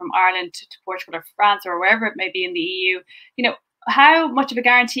traveling from Ireland to Portugal or France or wherever it may be in the EU, you know, how much of a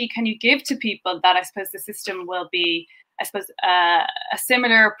guarantee can you give to people that I suppose the system will be, I suppose, a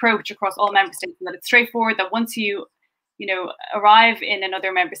similar approach across all member states, and that it's straightforward, that once you arrive in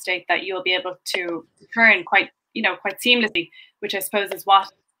another member state, that you'll be able to return quite seamlessly, which I suppose is what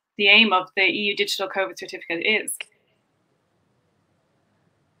the aim of the EU digital COVID certificate is.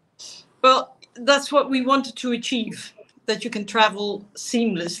 Well, that's what we wanted to achieve, that you can travel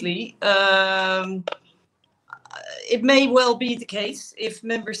seamlessly. It may well be the case if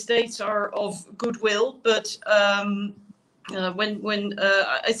member states are of goodwill, but I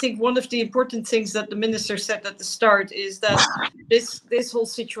think one of the important things that the minister said at the start is that this whole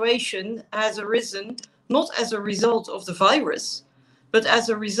situation has arisen not as a result of the virus, but as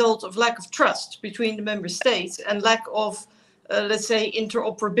a result of lack of trust between the member states and lack of, let's say,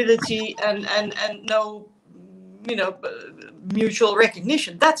 interoperability and no, mutual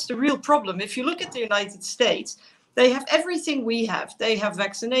recognition. That's the real problem. If you look at the United States, they have everything we have. They have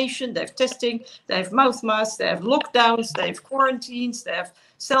vaccination, they have testing, they have mouth masks, they have lockdowns, they have quarantines, they have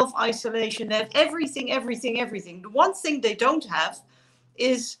self-isolation, they have everything. The one thing they don't have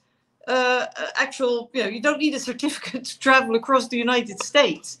is you don't need a certificate to travel across the United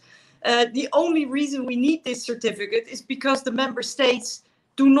States. The only reason we need this certificate is because the member states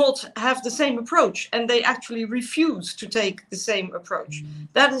do not have the same approach, and they actually refuse to take the same approach.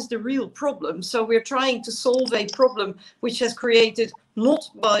 That is the real problem. So we're trying to solve a problem which has been created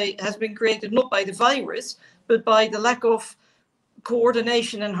not by the virus, but by the lack of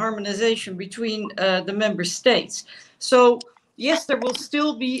coordination and harmonization between the member states. So yes, there will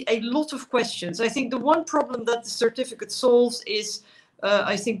still be a lot of questions. I think the one problem that the certificate solves is,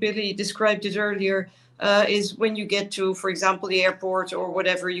 I think Billy described it earlier, is when you get to, for example, the airport or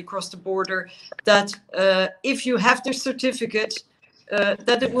whatever, you cross the border, that if you have the certificate,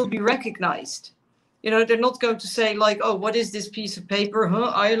 that it will be recognized. They're not going to say like, oh, what is this piece of paper?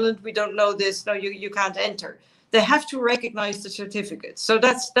 Ireland, we don't know this. No, you can't enter. They have to recognize the certificate. So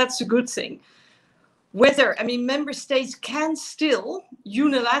that's a good thing. Member states can still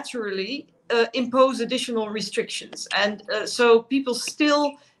unilaterally impose additional restrictions. And so people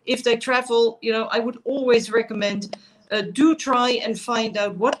still, if they travel, I would always recommend do try and find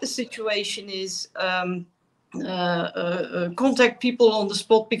out what the situation is. Contact people on the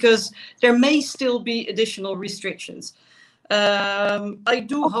spot, because there may still be additional restrictions. I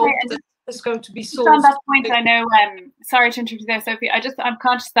do hope that it's going to be solved. On that point, I know, sorry to interrupt you there, Sophie, I'm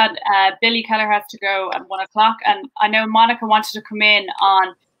conscious that Billy Kelleher has to go at 1 o'clock, and I know Monica wanted to come in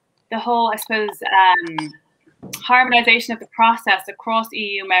on the whole, I suppose, harmonisation of the process across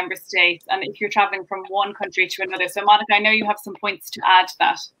EU member states, and if you're travelling from one country to another. So Monica, I know you have some points to add to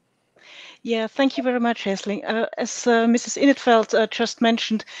that. Yeah, thank you very much, Esling. As Mrs. Innetveld just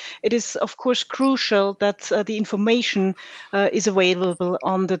mentioned, it is, of course, crucial that the information is available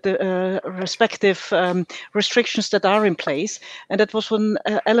on the respective restrictions that are in place. And that was one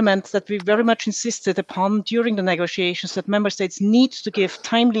element that we very much insisted upon during the negotiations, that member states need to give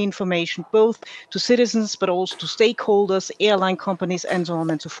timely information, both to citizens, but also to stakeholders, airline companies, and so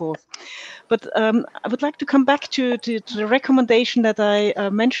on and so forth. But I would like to come back to the recommendation that I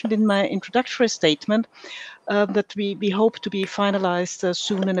mentioned in my introductory statement, that we hope to be finalized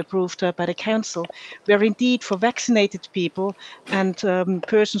soon and approved by the Council, where indeed for vaccinated people and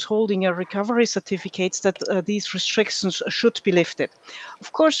persons holding a recovery certificates that these restrictions should be lifted.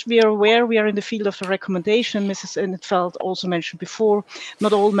 Of course, we are aware we are in the field of the recommendation. Mrs. Innetveld also mentioned before,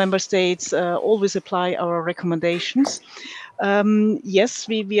 not all member states always apply our recommendations. Yes,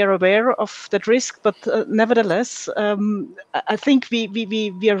 we are aware of that risk, but nevertheless, I think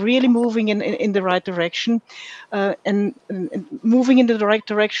we are really moving in the right direction, and moving in the right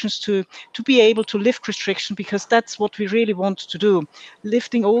directions to be able to lift restrictions, because that's what we really want to do,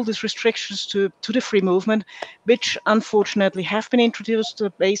 lifting all these restrictions to the free movement, which unfortunately have been introduced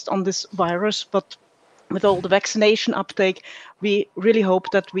based on this virus, but with all the vaccination uptake, we really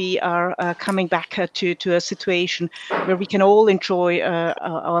hope that we are coming back to a situation where we can all enjoy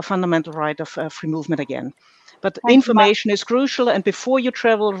our fundamental right of free movement again. But information is crucial, and before you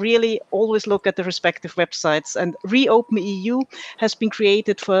travel, really always look at the respective websites. And Reopen EU has been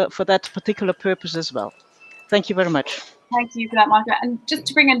created for that particular purpose as well. Thank you very much. Thank you for that, Monica. And just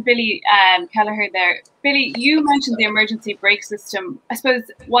to bring in Billy Kelleher there. Billy, you mentioned the emergency brake system. I suppose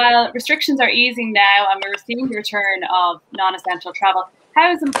while restrictions are easing now and we're seeing the return of non-essential travel,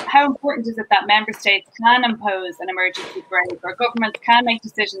 how important is it that member states can impose an emergency brake, or governments can make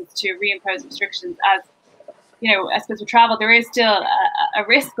decisions to reimpose restrictions? As I suppose with travel, there is still a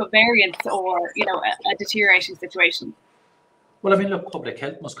risk of variants or, a deteriorating situation. Well, I mean, look, public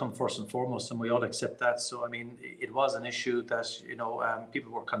health must come first and foremost, and we all accept that. So, I mean, it was an issue that,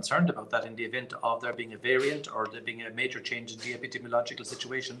 people were concerned about, that in the event of there being a variant or there being a major change in the epidemiological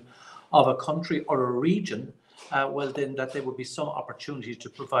situation of a country or a region, well, then that there would be some opportunity to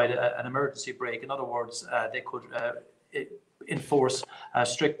provide an emergency brake. In other words, they could enforce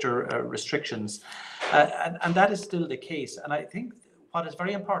stricter restrictions. And that is still the case. And I think what is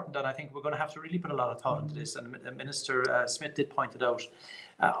very important, and I think we're going to have to really put a lot of thought into this, and Minister Smyth did point it out,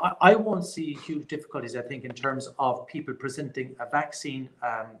 I won't see huge difficulties, I think, in terms of people presenting a vaccine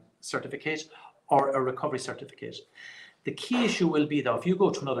certificate or a recovery certificate. The key issue will be, though, if you go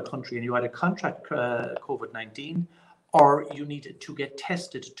to another country and you either contract COVID-19 or you need to get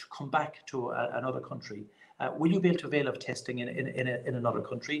tested to come back to another country, will you be able to avail of testing in another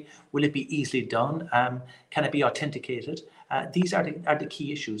country? Will it be easily done? Can it be authenticated? These are the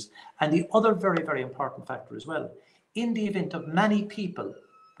key issues. And the other very, very important factor as well, in the event of many people,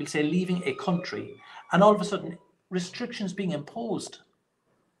 we'll say, leaving a country and all of a sudden restrictions being imposed,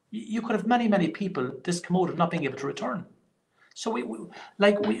 you could have many, many people discommoded, not being able to return. So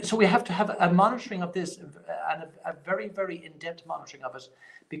we have to have a monitoring of this, and a very, very in-depth monitoring of it,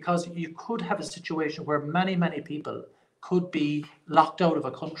 because you could have a situation where many, many people could be locked out of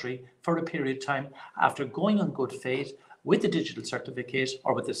a country for a period of time after going on good faith with the digital certificate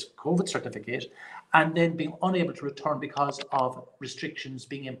or with this COVID certificate, and then being unable to return because of restrictions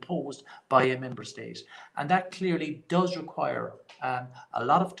being imposed by a member state. And that clearly does require a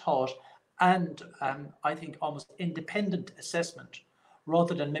lot of thought and I think almost independent assessment,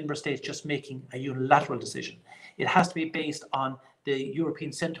 rather than member states just making a unilateral decision. It has to be based on the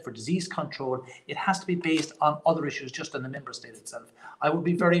European Centre for Disease Control. It has to be based on other issues just in the member state itself. I would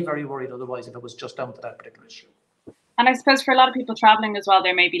be very, very worried otherwise if it was just down to that particular issue. And I suppose for a lot of people traveling as well,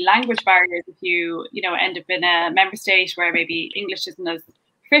 there may be language barriers if you end up in a member state where maybe English isn't as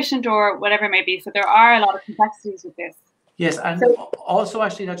proficient or whatever it may be. So there are a lot of complexities with this. Yes, and also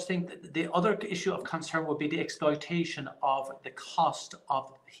actually I just think that the other issue of concern would be the exploitation of the cost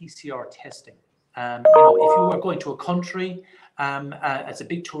of PCR testing. If you are going to a country It's a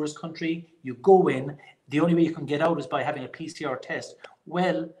big tourist country. You go in. The only way you can get out is by having a PCR test.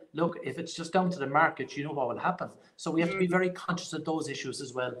 Well, look, if it's just down to the market, you know what will happen. So we have to be very conscious of those issues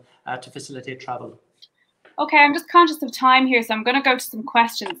as well to facilitate travel. Okay, I'm just conscious of time here, so I'm going to go to some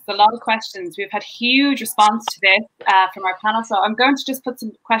questions. There's a lot of questions. We've had huge response to this from our panel, so I'm going to just put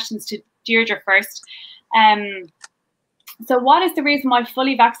some questions to Deirdre first. So what is the reason why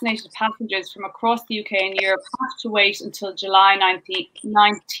fully vaccinated passengers from across the UK and Europe have to wait until July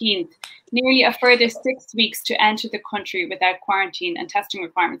 19th, nearly a further 6 weeks to enter the country without quarantine and testing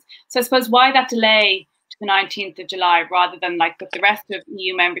requirements? So I suppose why that delay to the 19th of July rather than like with the rest of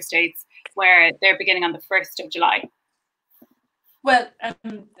EU member states where they're beginning on the 1st of July? Well, I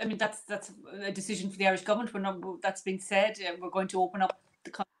mean, that's a decision for the Irish government. That's been said. We're going to open up the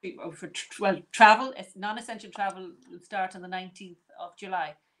country for travel. Non-essential travel will start on the 19th of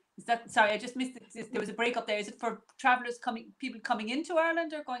July. Is that, sorry, I just missed it. There was a break up there. Is it for travellers people coming into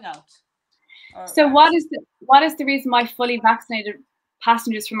Ireland or going out? So what is the reason why fully vaccinated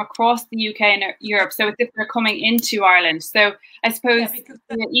passengers from across the UK and Europe, so if they're coming into Ireland? So I suppose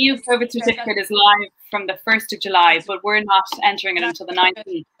the EU COVID certificate is live from the 1st of July, but we're not entering it until the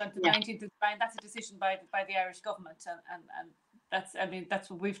 19th. The 19th of July, and that's a decision by the Irish government, and that's, I mean, that's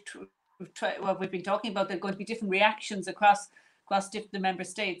what we've been talking about. There are going to be different reactions across different member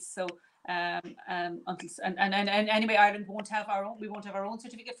states. So anyway, Ireland won't have our own. We won't have our own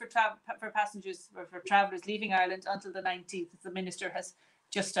certificate for passengers or for travellers leaving Ireland until the 19th, as the minister has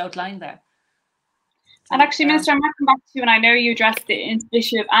just outlined there. So, and actually, Minister, I might come back to you, and I know you addressed the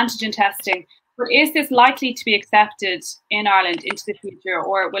issue of antigen testing, but is this likely to be accepted in Ireland into the future,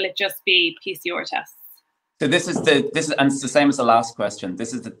 or will it just be PCR tests? So this is and it's the same as the last question.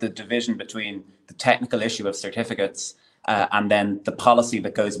 This is the division between the technical issue of certificates and then the policy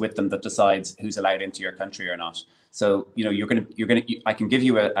that goes with them that decides who's allowed into your country or not. So, you know, I can give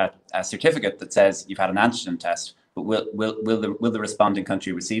you a certificate that says you've had an antigen test, but will the responding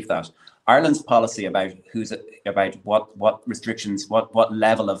country receive that? Ireland's policy about what restrictions, what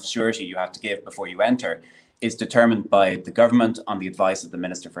level of surety you have to give before you enter is determined by the government on the advice of the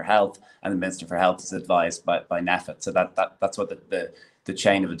Minister for Health, and the Minister for Health is advised by NPHET. So that's what the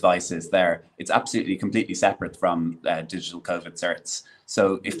chain of advice is there. It's absolutely completely separate from digital COVID certs.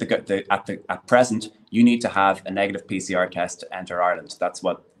 So if at present you need to have a negative PCR test to enter Ireland. That's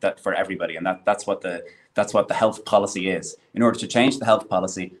for everybody, and that's what the health policy is. In order to change the health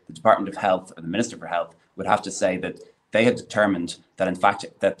policy, the Department of Health or the Minister for Health would have to say that they had determined that in fact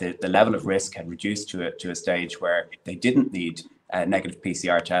that the level of risk had reduced to a stage where they didn't need negative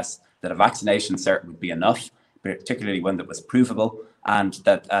PCR tests, that a vaccination cert would be enough, particularly one that was provable, and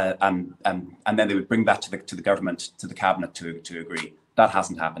that and then they would bring that to the government, to the cabinet to agree. That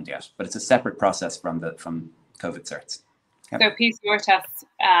hasn't happened yet, but it's a separate process from COVID certs. Yep. So PCR tests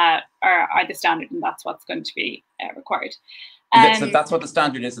are the standard, and that's what's going to be required. So that's what the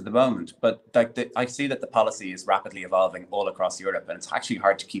standard is at the moment, but I see that the policy is rapidly evolving all across Europe, and it's actually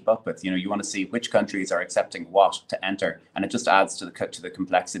hard to keep up with. You know, you want to see which countries are accepting what to enter, and it just adds to the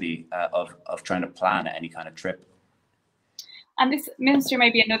complexity of trying to plan any kind of trip. And this, Minister, may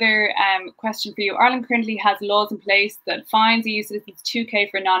be another question for you. Ireland currently has laws in place that fines EU citizens €2,000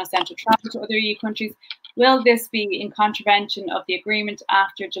 for non-essential travel to other EU countries. Will this be in contravention of the agreement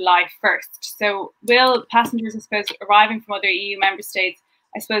after July 1st? So will passengers, I suppose, arriving from other EU member states,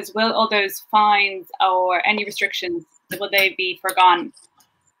 I suppose, will all those fines or any restrictions, will they be forgone?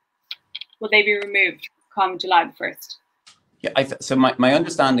 Will they be removed come July the 1st? Yeah, so my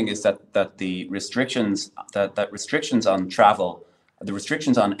understanding is that the restrictions restrictions on travel, the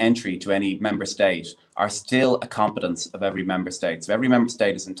restrictions on entry to any member state are still a competence of every member state. So every member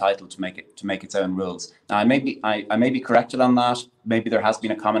state is entitled to make its own rules. Now I may be corrected on that. Maybe there has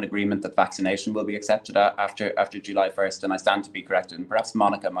been a common agreement that vaccination will be accepted after July 1st, and I stand to be corrected. And perhaps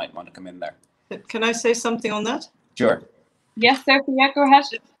Monica might want to come in there. Can I say something on that? Sure. Yes, Sophia, go ahead.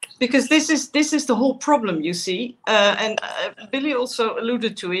 Because this is the whole problem, you see, and Billy also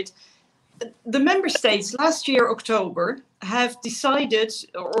alluded to it. The member states last year, October, have decided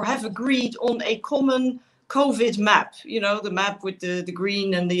or have agreed on a common COVID map. You know, the map with the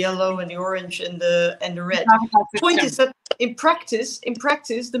green and the yellow and the orange and the red. The point is that in practice,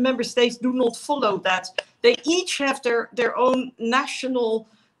 the member states do not follow that. They each have their own national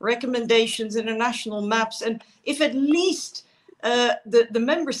recommendations and their national maps. And if at least the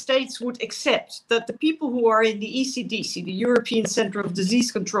member states would accept that the people who are in the ECDC, the European Centre of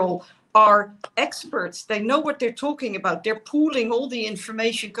Disease Control, are experts. They know what they're talking about. They're pooling all the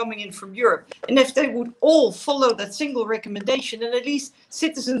information coming in from Europe. And if they would all follow that single recommendation, then at least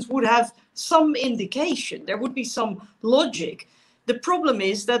citizens would have some indication. There would be some logic. The problem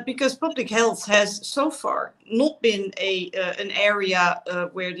is that because public health has so far not been an area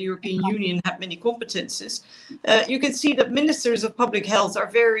where the European Union had many competences, you can see that ministers of public health are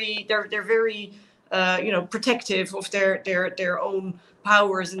very protective of their own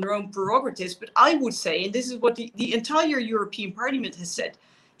powers and their own prerogatives. But I would say, and this is what the entire European Parliament has said,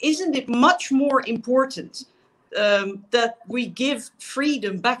 isn't it much more important that we give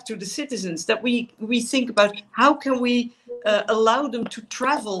freedom back to the citizens, that we think about how can we allow them to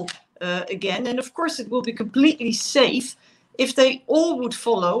travel again? And of course, it will be completely safe if they all would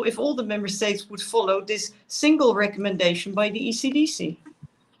follow, if all the member states would follow this single recommendation by the ECDC.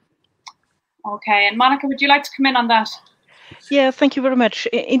 Okay, and Monica, would you like to come in on that? Yeah, thank you very much.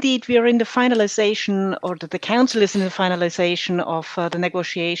 Indeed, we are in the finalization, or the Council is in the finalization of the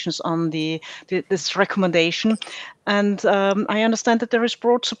negotiations on this recommendation. And I understand that there is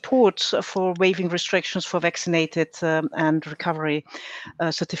broad support for waiving restrictions for vaccinated and recovery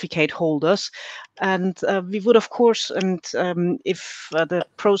certificate holders. And we would, of course, and if the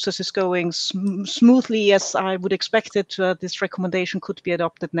process is going smoothly, yes, I would expect it, this recommendation could be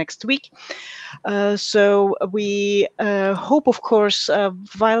adopted next week. So we hope, of course,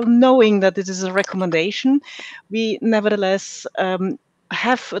 while knowing that it is a recommendation, we nevertheless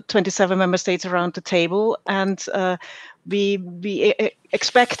have 27 member states around the table, and we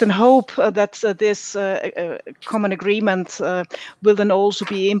expect and hope that this common agreement will then also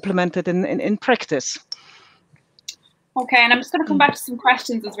be implemented in practice. Okay, and I'm just going to come back to some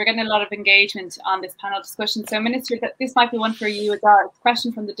questions as we're getting a lot of engagement on this panel discussion. So, Minister, this might be one for you as well. It's a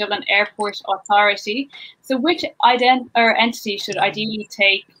question from the Dublin Airport Authority. So, which entity should ideally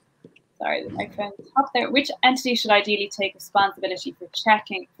take? Sorry, my phone up there. Which entity should ideally take responsibility for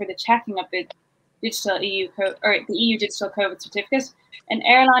the checking of the digital EU the EU digital COVID certificate? An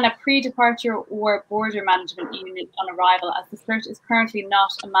airline, a pre-departure or border management unit on arrival, as the cert is currently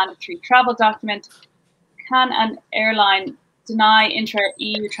not a mandatory travel document. Can an airline deny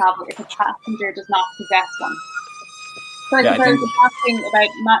intra-EU travel if a passenger does not possess one? First, I think asking about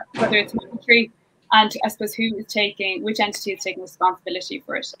whether it's mandatory, and I suppose which entity is taking responsibility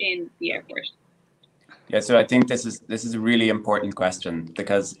for it in the airport. Yeah, so I think this is a really important question,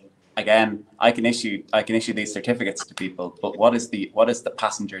 because again, I can issue these certificates to people, but what is the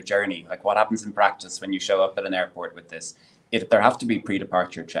passenger journey? Like, what happens in practice when you show up at an airport with this? There have to be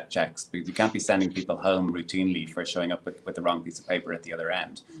pre-departure checks, because you can't be sending people home routinely for showing up with the wrong piece of paper at the other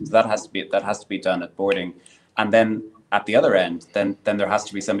end. So that has to be done at boarding, and then at the other end, then there has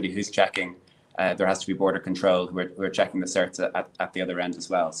to be somebody who's checking. There has to be border control who are checking the certs at the other end as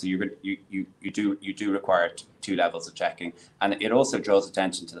well. So you do require two levels of checking, and it also draws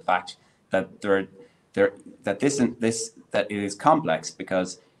attention to the fact that that it is complex,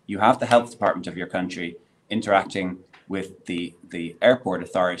 because you have the health department of your country interacting with the airport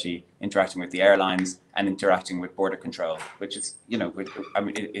authority, interacting with the airlines, and interacting with border control, which is,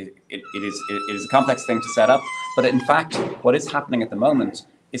 it is a complex thing to set up. But in fact, what is happening at the moment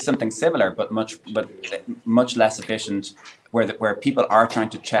is something similar, but much less efficient, where people are trying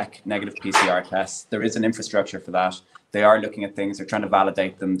to check negative PCR tests. There is an infrastructure for that. They are looking at things, they're trying to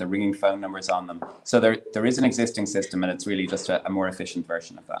validate them, they're ringing phone numbers on them. So there is an existing system, and it's really just a more efficient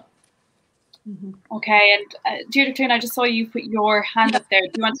version of that. Mm-hmm. Okay, and Deirdre, Clune, I just saw you put your hand up there.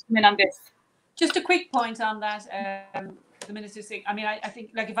 Do you want to come in on this? Just a quick point on that. The Minister's saying, I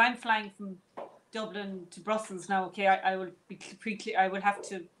think, like, if I'm flying from Dublin to Brussels now, okay, I will be pre-clear. I will have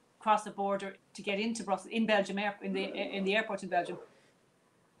to cross the border to get into Brussels, in Belgium, in the airport in Belgium.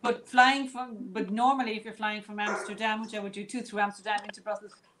 But normally, if you're flying from Amsterdam, which I would do too, through Amsterdam into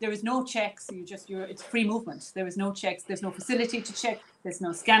Brussels, there is no checks. It's free movement. There is no checks. There's no facility to check. There's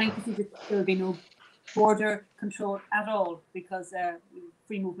no scanning procedure. There will be no border control at all, because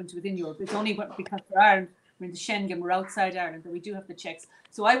free movement within Europe. It's only because for Ireland, we're in the Schengen, we're outside Ireland, that we do have the checks.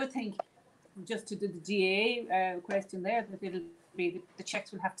 So I would think, just to do the GA question there, that it'll be the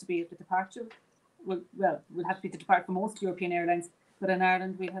checks will have to be at the departure. Will have to be the departure for most European airlines. But in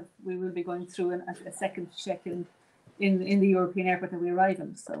Ireland, we will be going through a second check in the European airport that we arrive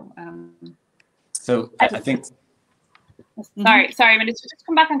in. So, I think. Sorry, Minister, just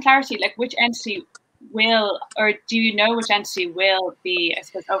come back on clarity. Like, which entity will, or do you know which entity will be, I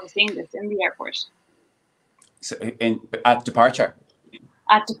suppose, overseeing this in the airport? So at departure.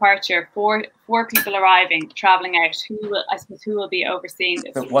 at departure, four people arriving, travelling out. Who will be overseeing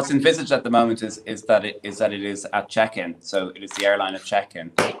this? So what's envisaged at the moment is that it is at check-in. So it is the airline at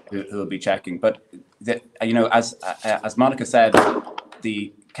check-in who will be checking. But as Monica said,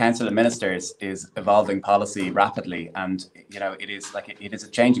 the Council of Ministers is evolving policy rapidly, and it is a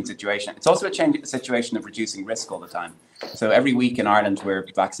changing situation. It's also a changing situation of reducing risk all the time. So every week in Ireland we're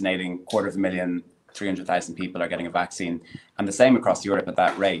vaccinating 250,000, 300,000 people are getting a vaccine, and the same across Europe at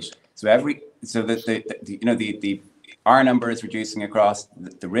that rate. So the R number is reducing across,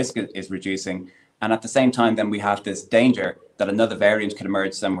 the risk is reducing, and at the same time then we have this danger that another variant could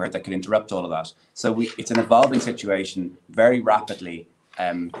emerge somewhere that could interrupt all of that. So it's an evolving situation very rapidly.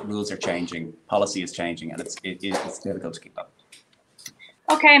 Rules are changing, policy is changing, and it's difficult to keep up.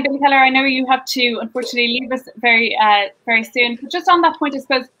 Okay, and Billy Kelleher, I know you have to unfortunately leave us very soon. But just on that point, I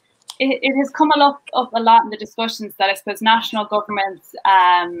suppose it has come up a lot in the discussions that I suppose national governments,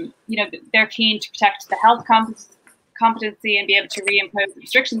 they're keen to protect the health competency and be able to reimpose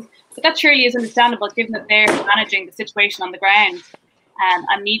restrictions. But that surely is understandable, given that they're managing the situation on the ground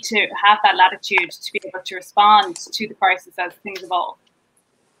and need to have that latitude to be able to respond to the crisis as things evolve.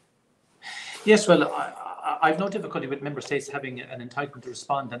 Yes, well, I've no difficulty with member states having an entitlement to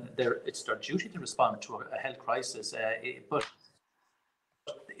respond, and it's their duty to respond to a health crisis, but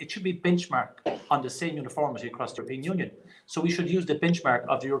it should be benchmarked on the same uniformity across the European Union. So we should use the benchmark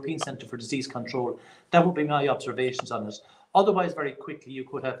of the European Centre for Disease Control. That would be my observations on it. Otherwise, very quickly, you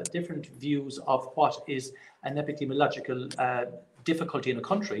could have different views of what is an epidemiological difficulty in a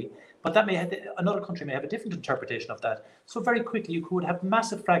country, but that another country may have a different interpretation of that. So very quickly, you could have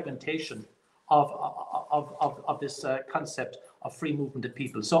massive fragmentation of this concept of free movement of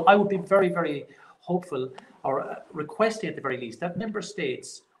people. So I would be very, very hopeful, or requesting at the very least, that member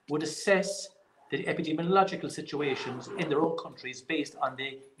states would assess the epidemiological situations in their own countries based on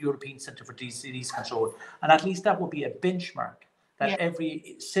the European Centre for Disease Control. And at least that would be a benchmark that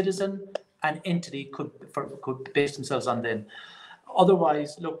every citizen and entity could base themselves on then.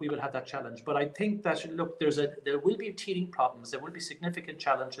 Otherwise, look, we will have that challenge. But I think that, look, there will be teething problems. There will be significant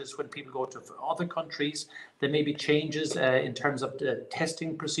challenges when people go to other countries. There may be changes in terms of the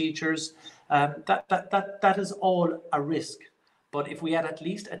testing procedures. That is all a risk. But if we had at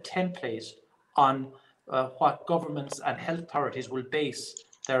least a template on what governments and health authorities will base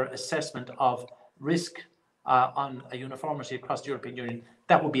their assessment of risk on a uniformity across the European Union,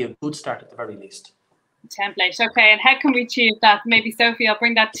 that would be a good start at the very least. Template. Okay, and how can we achieve that? Maybe Sophie, I'll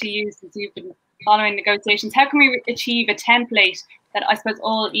bring that to you since you've been following negotiations. How can we achieve a template that I suppose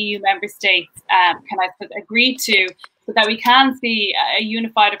all EU member states can agree to, so that we can see a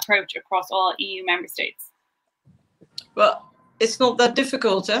unified approach across all EU member states? Well, it's not that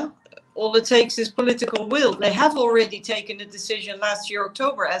difficult. All it takes is political will. They have already taken a decision last year,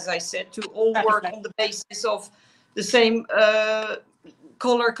 October, as I said, to all work on the basis of the same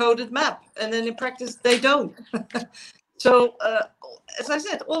color-coded map, and then in practice they don't. So as I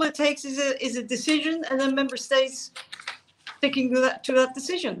said, all it takes is a decision, and then member states sticking to that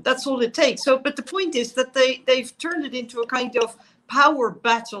decision. That's all it takes. So, but the point is that they've turned it into a kind of power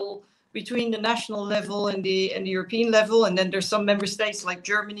battle between the national level and the European level, and then there's some member states like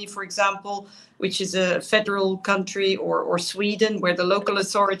Germany, for example, which is a federal country, or Sweden, where the local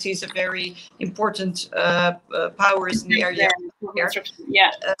authorities are very important powers in the area.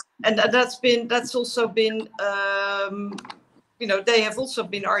 Yeah, and that's also been they have also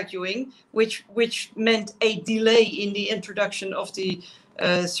been arguing, which meant a delay in the introduction of the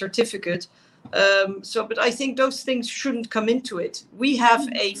certificate. But I think those things shouldn't come into it. We have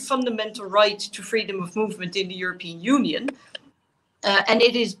a fundamental right to freedom of movement in the European Union, and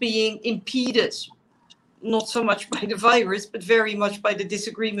it is being impeded, not so much by the virus, but very much by the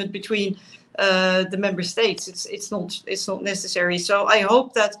disagreement between the member states. It's not necessary. So I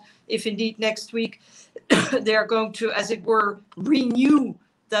hope that if indeed next week they are going to, as it were, renew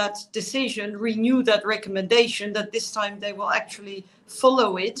that decision, renew that recommendation, that this time they will actually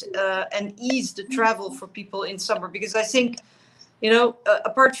follow it and ease the travel for people in summer. Because I think,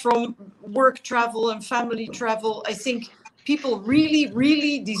 apart from work travel and family travel, I think people really,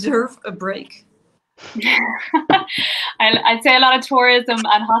 really deserve a break. I'd say a lot of tourism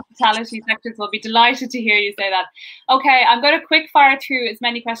and hospitality sectors will be delighted to hear you say that. Okay, I'm going to quick fire through as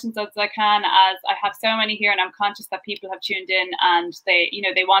many questions as I can, as I have so many here, and I'm conscious that people have tuned in and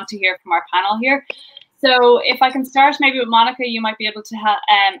they want to hear from our panel here. So if I can start maybe with Monica, you might be able to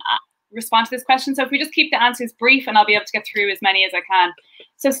respond to this question. So if we just keep the answers brief, and I'll be able to get through as many as I can.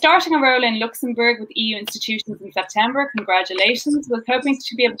 So starting a role in Luxembourg with EU institutions in September, congratulations. Was hoping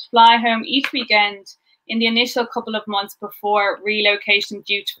to be able to fly home each weekend in the initial couple of months before relocation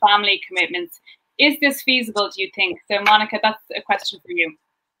due to family commitments. Is this feasible, do you think? So Monica, that's a question for you.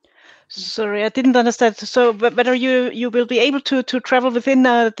 Sorry, I didn't understand. So whether you will be able to travel within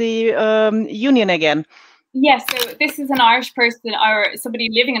the union again? Yes, so this is an Irish person or somebody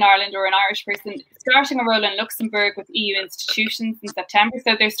living in Ireland, or an Irish person starting a role in Luxembourg with EU institutions in September.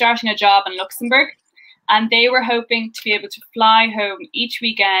 So they're starting a job in Luxembourg, and they were hoping to be able to fly home each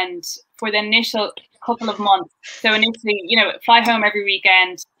weekend for the initial couple of months. So initially, fly home every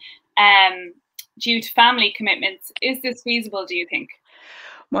weekend due to family commitments. Is this feasible, do you think?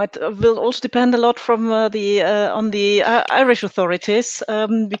 Will also depend a lot from on the Irish authorities,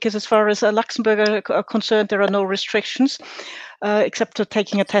 because as far as Luxembourg are concerned, there are no restrictions except for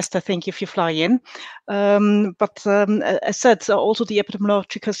taking a test, I think, if you fly in. But as said, also the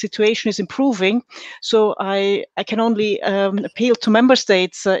epidemiological situation is improving. So I can only appeal to member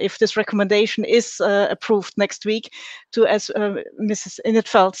states, if this recommendation is approved next week, to, as Mrs.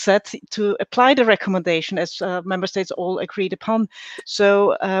 Innetfeld said, to apply the recommendation as member states all agreed upon.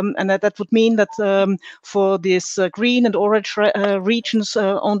 So and that would mean that for these green and orange regions,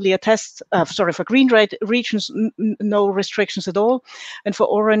 only a test. For green regions, no restrictions at all, and for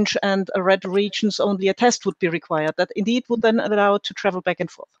orange and red regions, only a test would be required. That indeed would then allow to travel back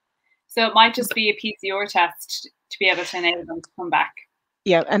and forth. So it might just be a PCR test to be able to enable them to come back.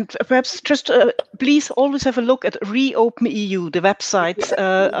 Yeah, and perhaps just please always have a look at Reopen EU, the website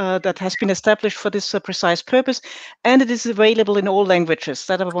that has been established for this precise purpose, and it is available in all languages.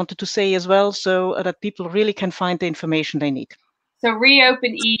 That I wanted to say as well, so that people really can find the information they need. So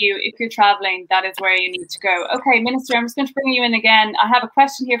Reopen EU, if you're traveling, that is where you need to go. Okay, Minister, I'm just going to bring you in again. I have a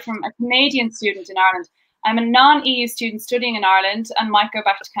question here from a Canadian student in Ireland. I'm a non-EU student studying in Ireland and might go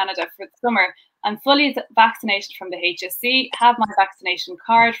back to Canada for the summer. I'm fully vaccinated from the HSE, have my vaccination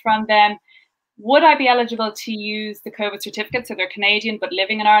card from them. Would I be eligible to use the COVID certificate? So they're Canadian but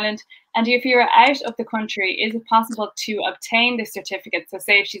living in Ireland. And if you're out of the country, is it possible to obtain the certificate? So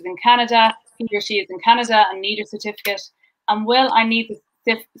say if she's in Canada, he or she is in Canada and need a certificate. And will I need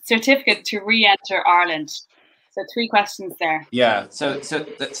the certificate to re-enter Ireland? So 3 questions there. Yeah. So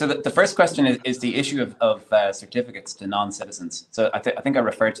the first question is the issue of certificates to non-citizens. So I think I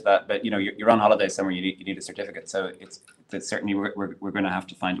referred to that, but you're on holiday somewhere, you need a certificate. So it's certainly we're going to have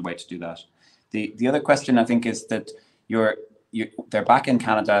to find a way to do that. The other question I think is that they're back in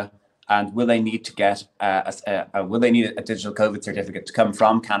Canada, and will they need to get will they need a digital COVID certificate to come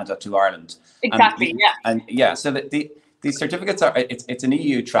from Canada to Ireland? Exactly. And yeah. So that these certificates are it's an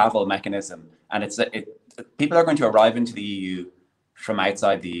EU travel mechanism, and people are going to arrive into the EU from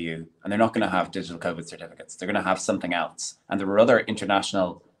outside the EU, and they're not going to have digital COVID certificates. They're going to have something else. And there were other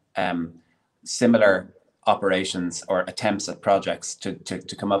international similar operations or attempts at projects to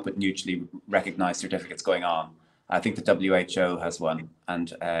come up with mutually recognized certificates going on. I think the WHO has one,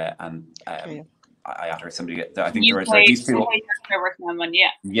 and IATA or somebody. I think there are these two. They're working on one, yeah.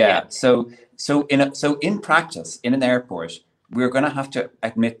 Yeah. So in practice, in an airport, we're going to have to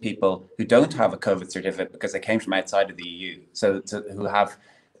admit people who don't have a COVID certificate because they came from outside of the EU. So who have,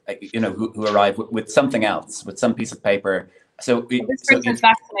 who arrive with something else, with some piece of paper. So this person is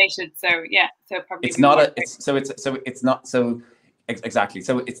vaccinated. So yeah. So probably it's not a. It's not so. Exactly.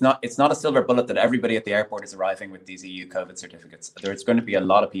 So it's not a silver bullet that everybody at the airport is arriving with these EU COVID certificates. There's going to be a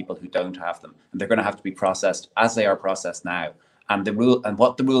lot of people who don't have them, and they're going to have to be processed as they are processed now. And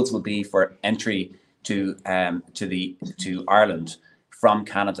what the rules will be for entry to Ireland from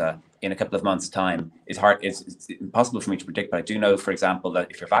Canada in a couple of months' time is it's impossible for me to predict. But I do know, for example, that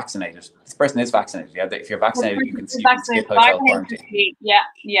if you're vaccinated, this person is vaccinated. Yeah, if you're vaccinated, you can skip hotel quarantine.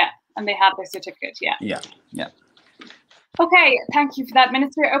 Yeah, and they have their certificate. Yeah. Okay, thank you for that,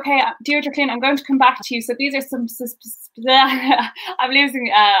 Minister. Okay, Deirdre, Clune, I'm going to come back to you. So these are some,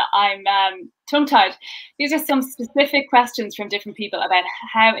 I'm tongue-tied. These are some specific questions from different people about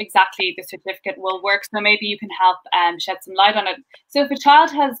how exactly the certificate will work. So maybe you can help shed some light on it. So if a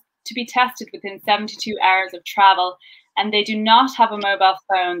child has to be tested within 72 hours of travel and they do not have a mobile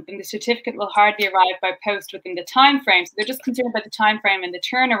phone, then the certificate will hardly arrive by post within the time frame. So they're just concerned about the time frame and the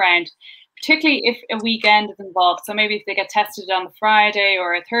turnaround, particularly if a weekend is involved. So maybe if they get tested on the Friday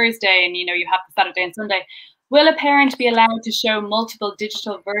or a Thursday and you have the Saturday and Sunday, will a parent be allowed to show multiple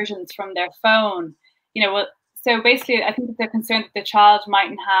digital versions from their phone? So basically I think that they're concerned that the child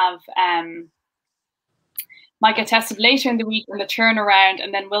might get tested later in the week on the turnaround,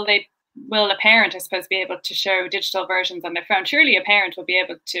 and then will a parent, I suppose, be able to show digital versions on their phone? Surely a parent will be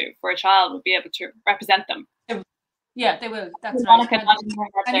able to, for a child, will be able to represent them. Yeah, they will. That's right.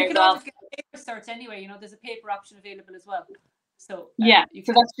 And you can also get paper certs anyway. There's a paper option available as well. So yeah,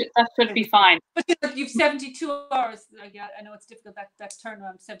 so that should be fine. But you've 72 hours. Yeah, I know it's difficult, that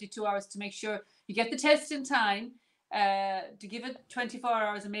turnaround, 72 hours to make sure you get the test in time, to give it 24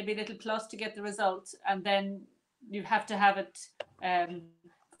 hours and maybe a little plus to get the results, and then you have to have it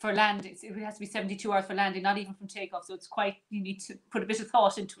for landing. It has to be 72 hours for landing, not even from takeoff. So it's quite, you need to put a bit of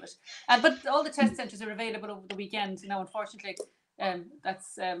thought into it. But all the test centres are available over the weekend. Now, unfortunately,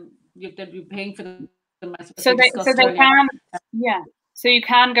 that's you're paying for them. So they can, yeah. So you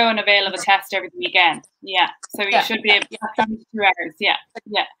can go and avail of a test every weekend. Yeah. So you should be able to 72 hours. Yeah.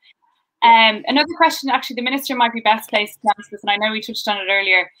 Yeah. Another question, actually, the Minister might be best placed to answer this, and I know we touched on it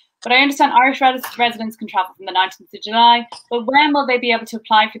earlier, but I understand Irish residents can travel from the 19th of July, but when will they be able to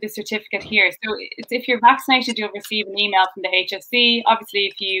apply for the certificate here? So it's, if you're vaccinated, you'll receive an email from the HSE. Obviously,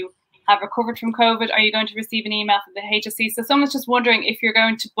 if you have recovered from COVID, are you going to receive an email from the HSE? So someone's just wondering, if you're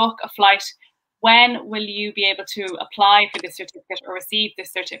going to book a flight, when will you be able to apply for this certificate or receive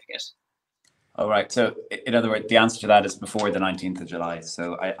this certificate? All right. So in other words, the answer to that is before the 19th of July.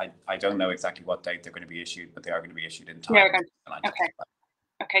 So I don't know exactly what date they're going to be issued, but they are going to be issued in time. Okay.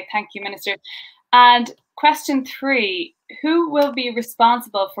 Okay. Thank you, Minister. And question 3, who will be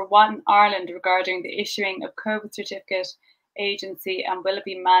responsible for what in Ireland regarding the issuing of COVID certificate agency, and will it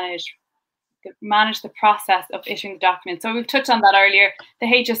be manage the process of issuing the document? So we've touched on that earlier. The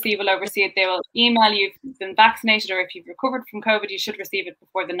HSE will oversee it. They will email you if you've been vaccinated, or if you've recovered from COVID, you should receive it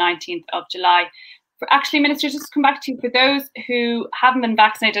before the 19th of July. For actually, Minister, just to come back to you, for those who haven't been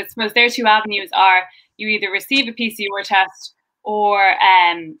vaccinated, I suppose their 2 avenues are you either receive a PCR test, or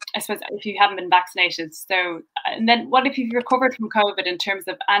I suppose if you haven't been vaccinated. So, and then what if you've recovered from COVID in terms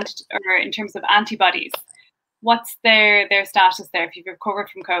of antibodies? What's their status there if you've recovered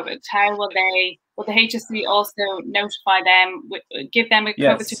from COVID? How will the HSE also notify them, give them a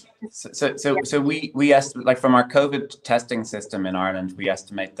COVID certificate? So we estimate, like from our COVID testing system in Ireland, we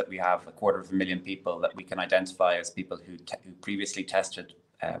estimate that we have 250,000 people that we can identify as people who previously tested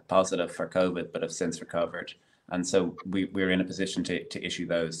positive for COVID but have since recovered. And so we're in a position to issue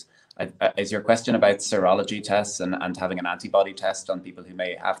those. Is your question about serology tests and having an antibody test on people who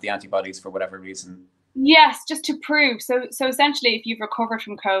may have the antibodies for whatever reason? Yes, just to prove. So essentially, if you've recovered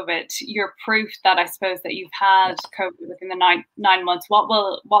from COVID, you're proof that, I suppose, that you've had COVID within the nine months. What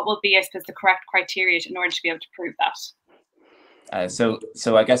will be, I suppose, the correct criteria in order to be able to prove that? So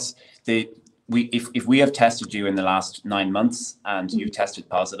I guess if we have tested you in the last 9 months and you've tested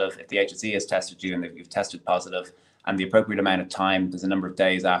positive, if the HSE has tested you and you've tested positive, and the appropriate amount of time, there's a number of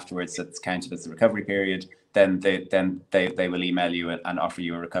days afterwards that's counted as the recovery period, then they will email you and offer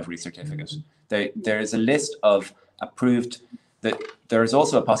you a recovery certificate. There is a list of approved, there is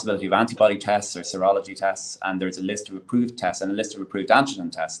also a possibility of antibody tests or serology tests, and there's a list of approved tests and a list of approved antigen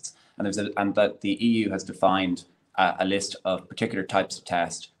tests. And that the EU has defined a list of particular types of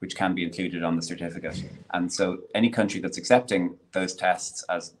tests which can be included on the certificate. And so any country that's accepting those tests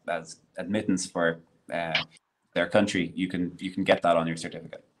as admittance for their country, you can get that on your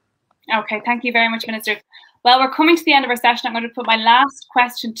certificate. Okay, thank you very much, Minister. Well, we're coming to the end of our session. I'm going to put my last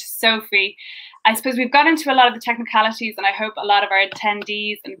question to Sophie. I suppose we've got into a lot of the technicalities, and I hope a lot of our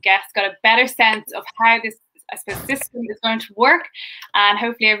attendees and guests got a better sense of how this, I suppose, system is going to work, and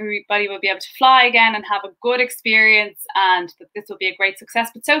hopefully everybody will be able to fly again and have a good experience, and that this will be a great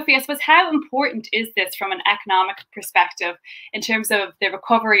success. But Sophie, I suppose, how important is this from an economic perspective in terms of the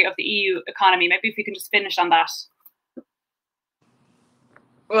recovery of the EU economy? Maybe if we can just finish on that.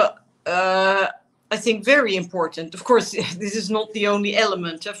 Well, I think very important. Of course, this is not the only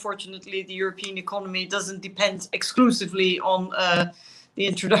element. Fortunately, the European economy doesn't depend exclusively on the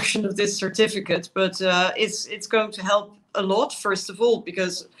introduction of this certificate, but it's going to help a lot. First of all,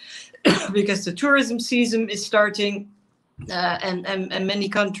 because the tourism season is starting, and many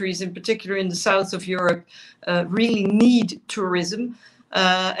countries, in particular in the south of Europe, really need tourism.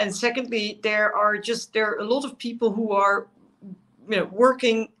 And secondly, there are a lot of people who are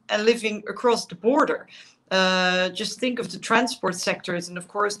working and living across the border. Just think of the transport sectors, and of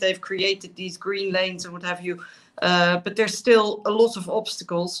course they've created these green lanes and what have you, but there's still a lot of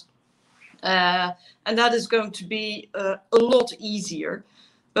obstacles, and that is going to be a lot easier.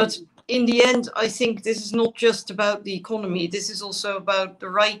 But in the end, I think this is not just about the economy. This is also about the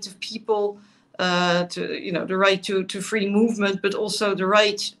right of people, the right to free movement, but also the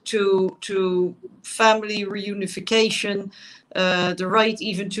right to family reunification. The right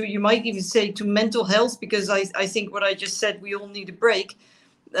even to, you might even say, to mental health, because I think what I just said, we all need a break.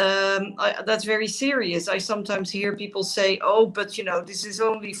 That's very serious. I sometimes hear people say, oh, but this is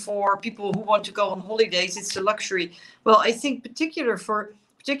only for people who want to go on holidays. It's a luxury. Well, I think particular for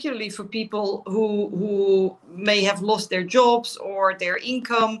particularly for people who may have lost their jobs or their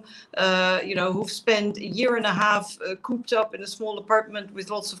income, who've spent a year and a half cooped up in a small apartment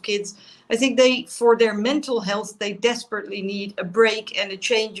with lots of kids. I think for their mental health, they desperately need a break and a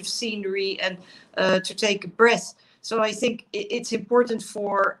change of scenery and to take a breath. So I think it's important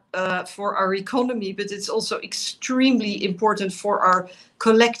for our economy, but it's also extremely important for our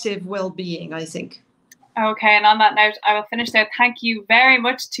collective well-being, I think. Okay, and on that note, I will finish there. Thank you very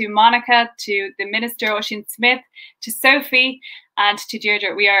much to Monica, to the Minister Ossian Smyth, to Sophie, and to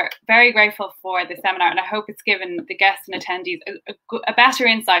Deirdre. We are very grateful for the seminar, and I hope it's given the guests and attendees a better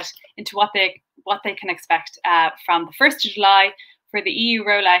insight into what they can expect from the 1st of July for the EU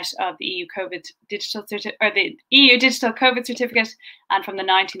rollout of the EU COVID digital the EU digital COVID certificate, and from the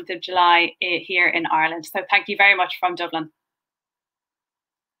 19th of July here in Ireland. So thank you very much from Dublin.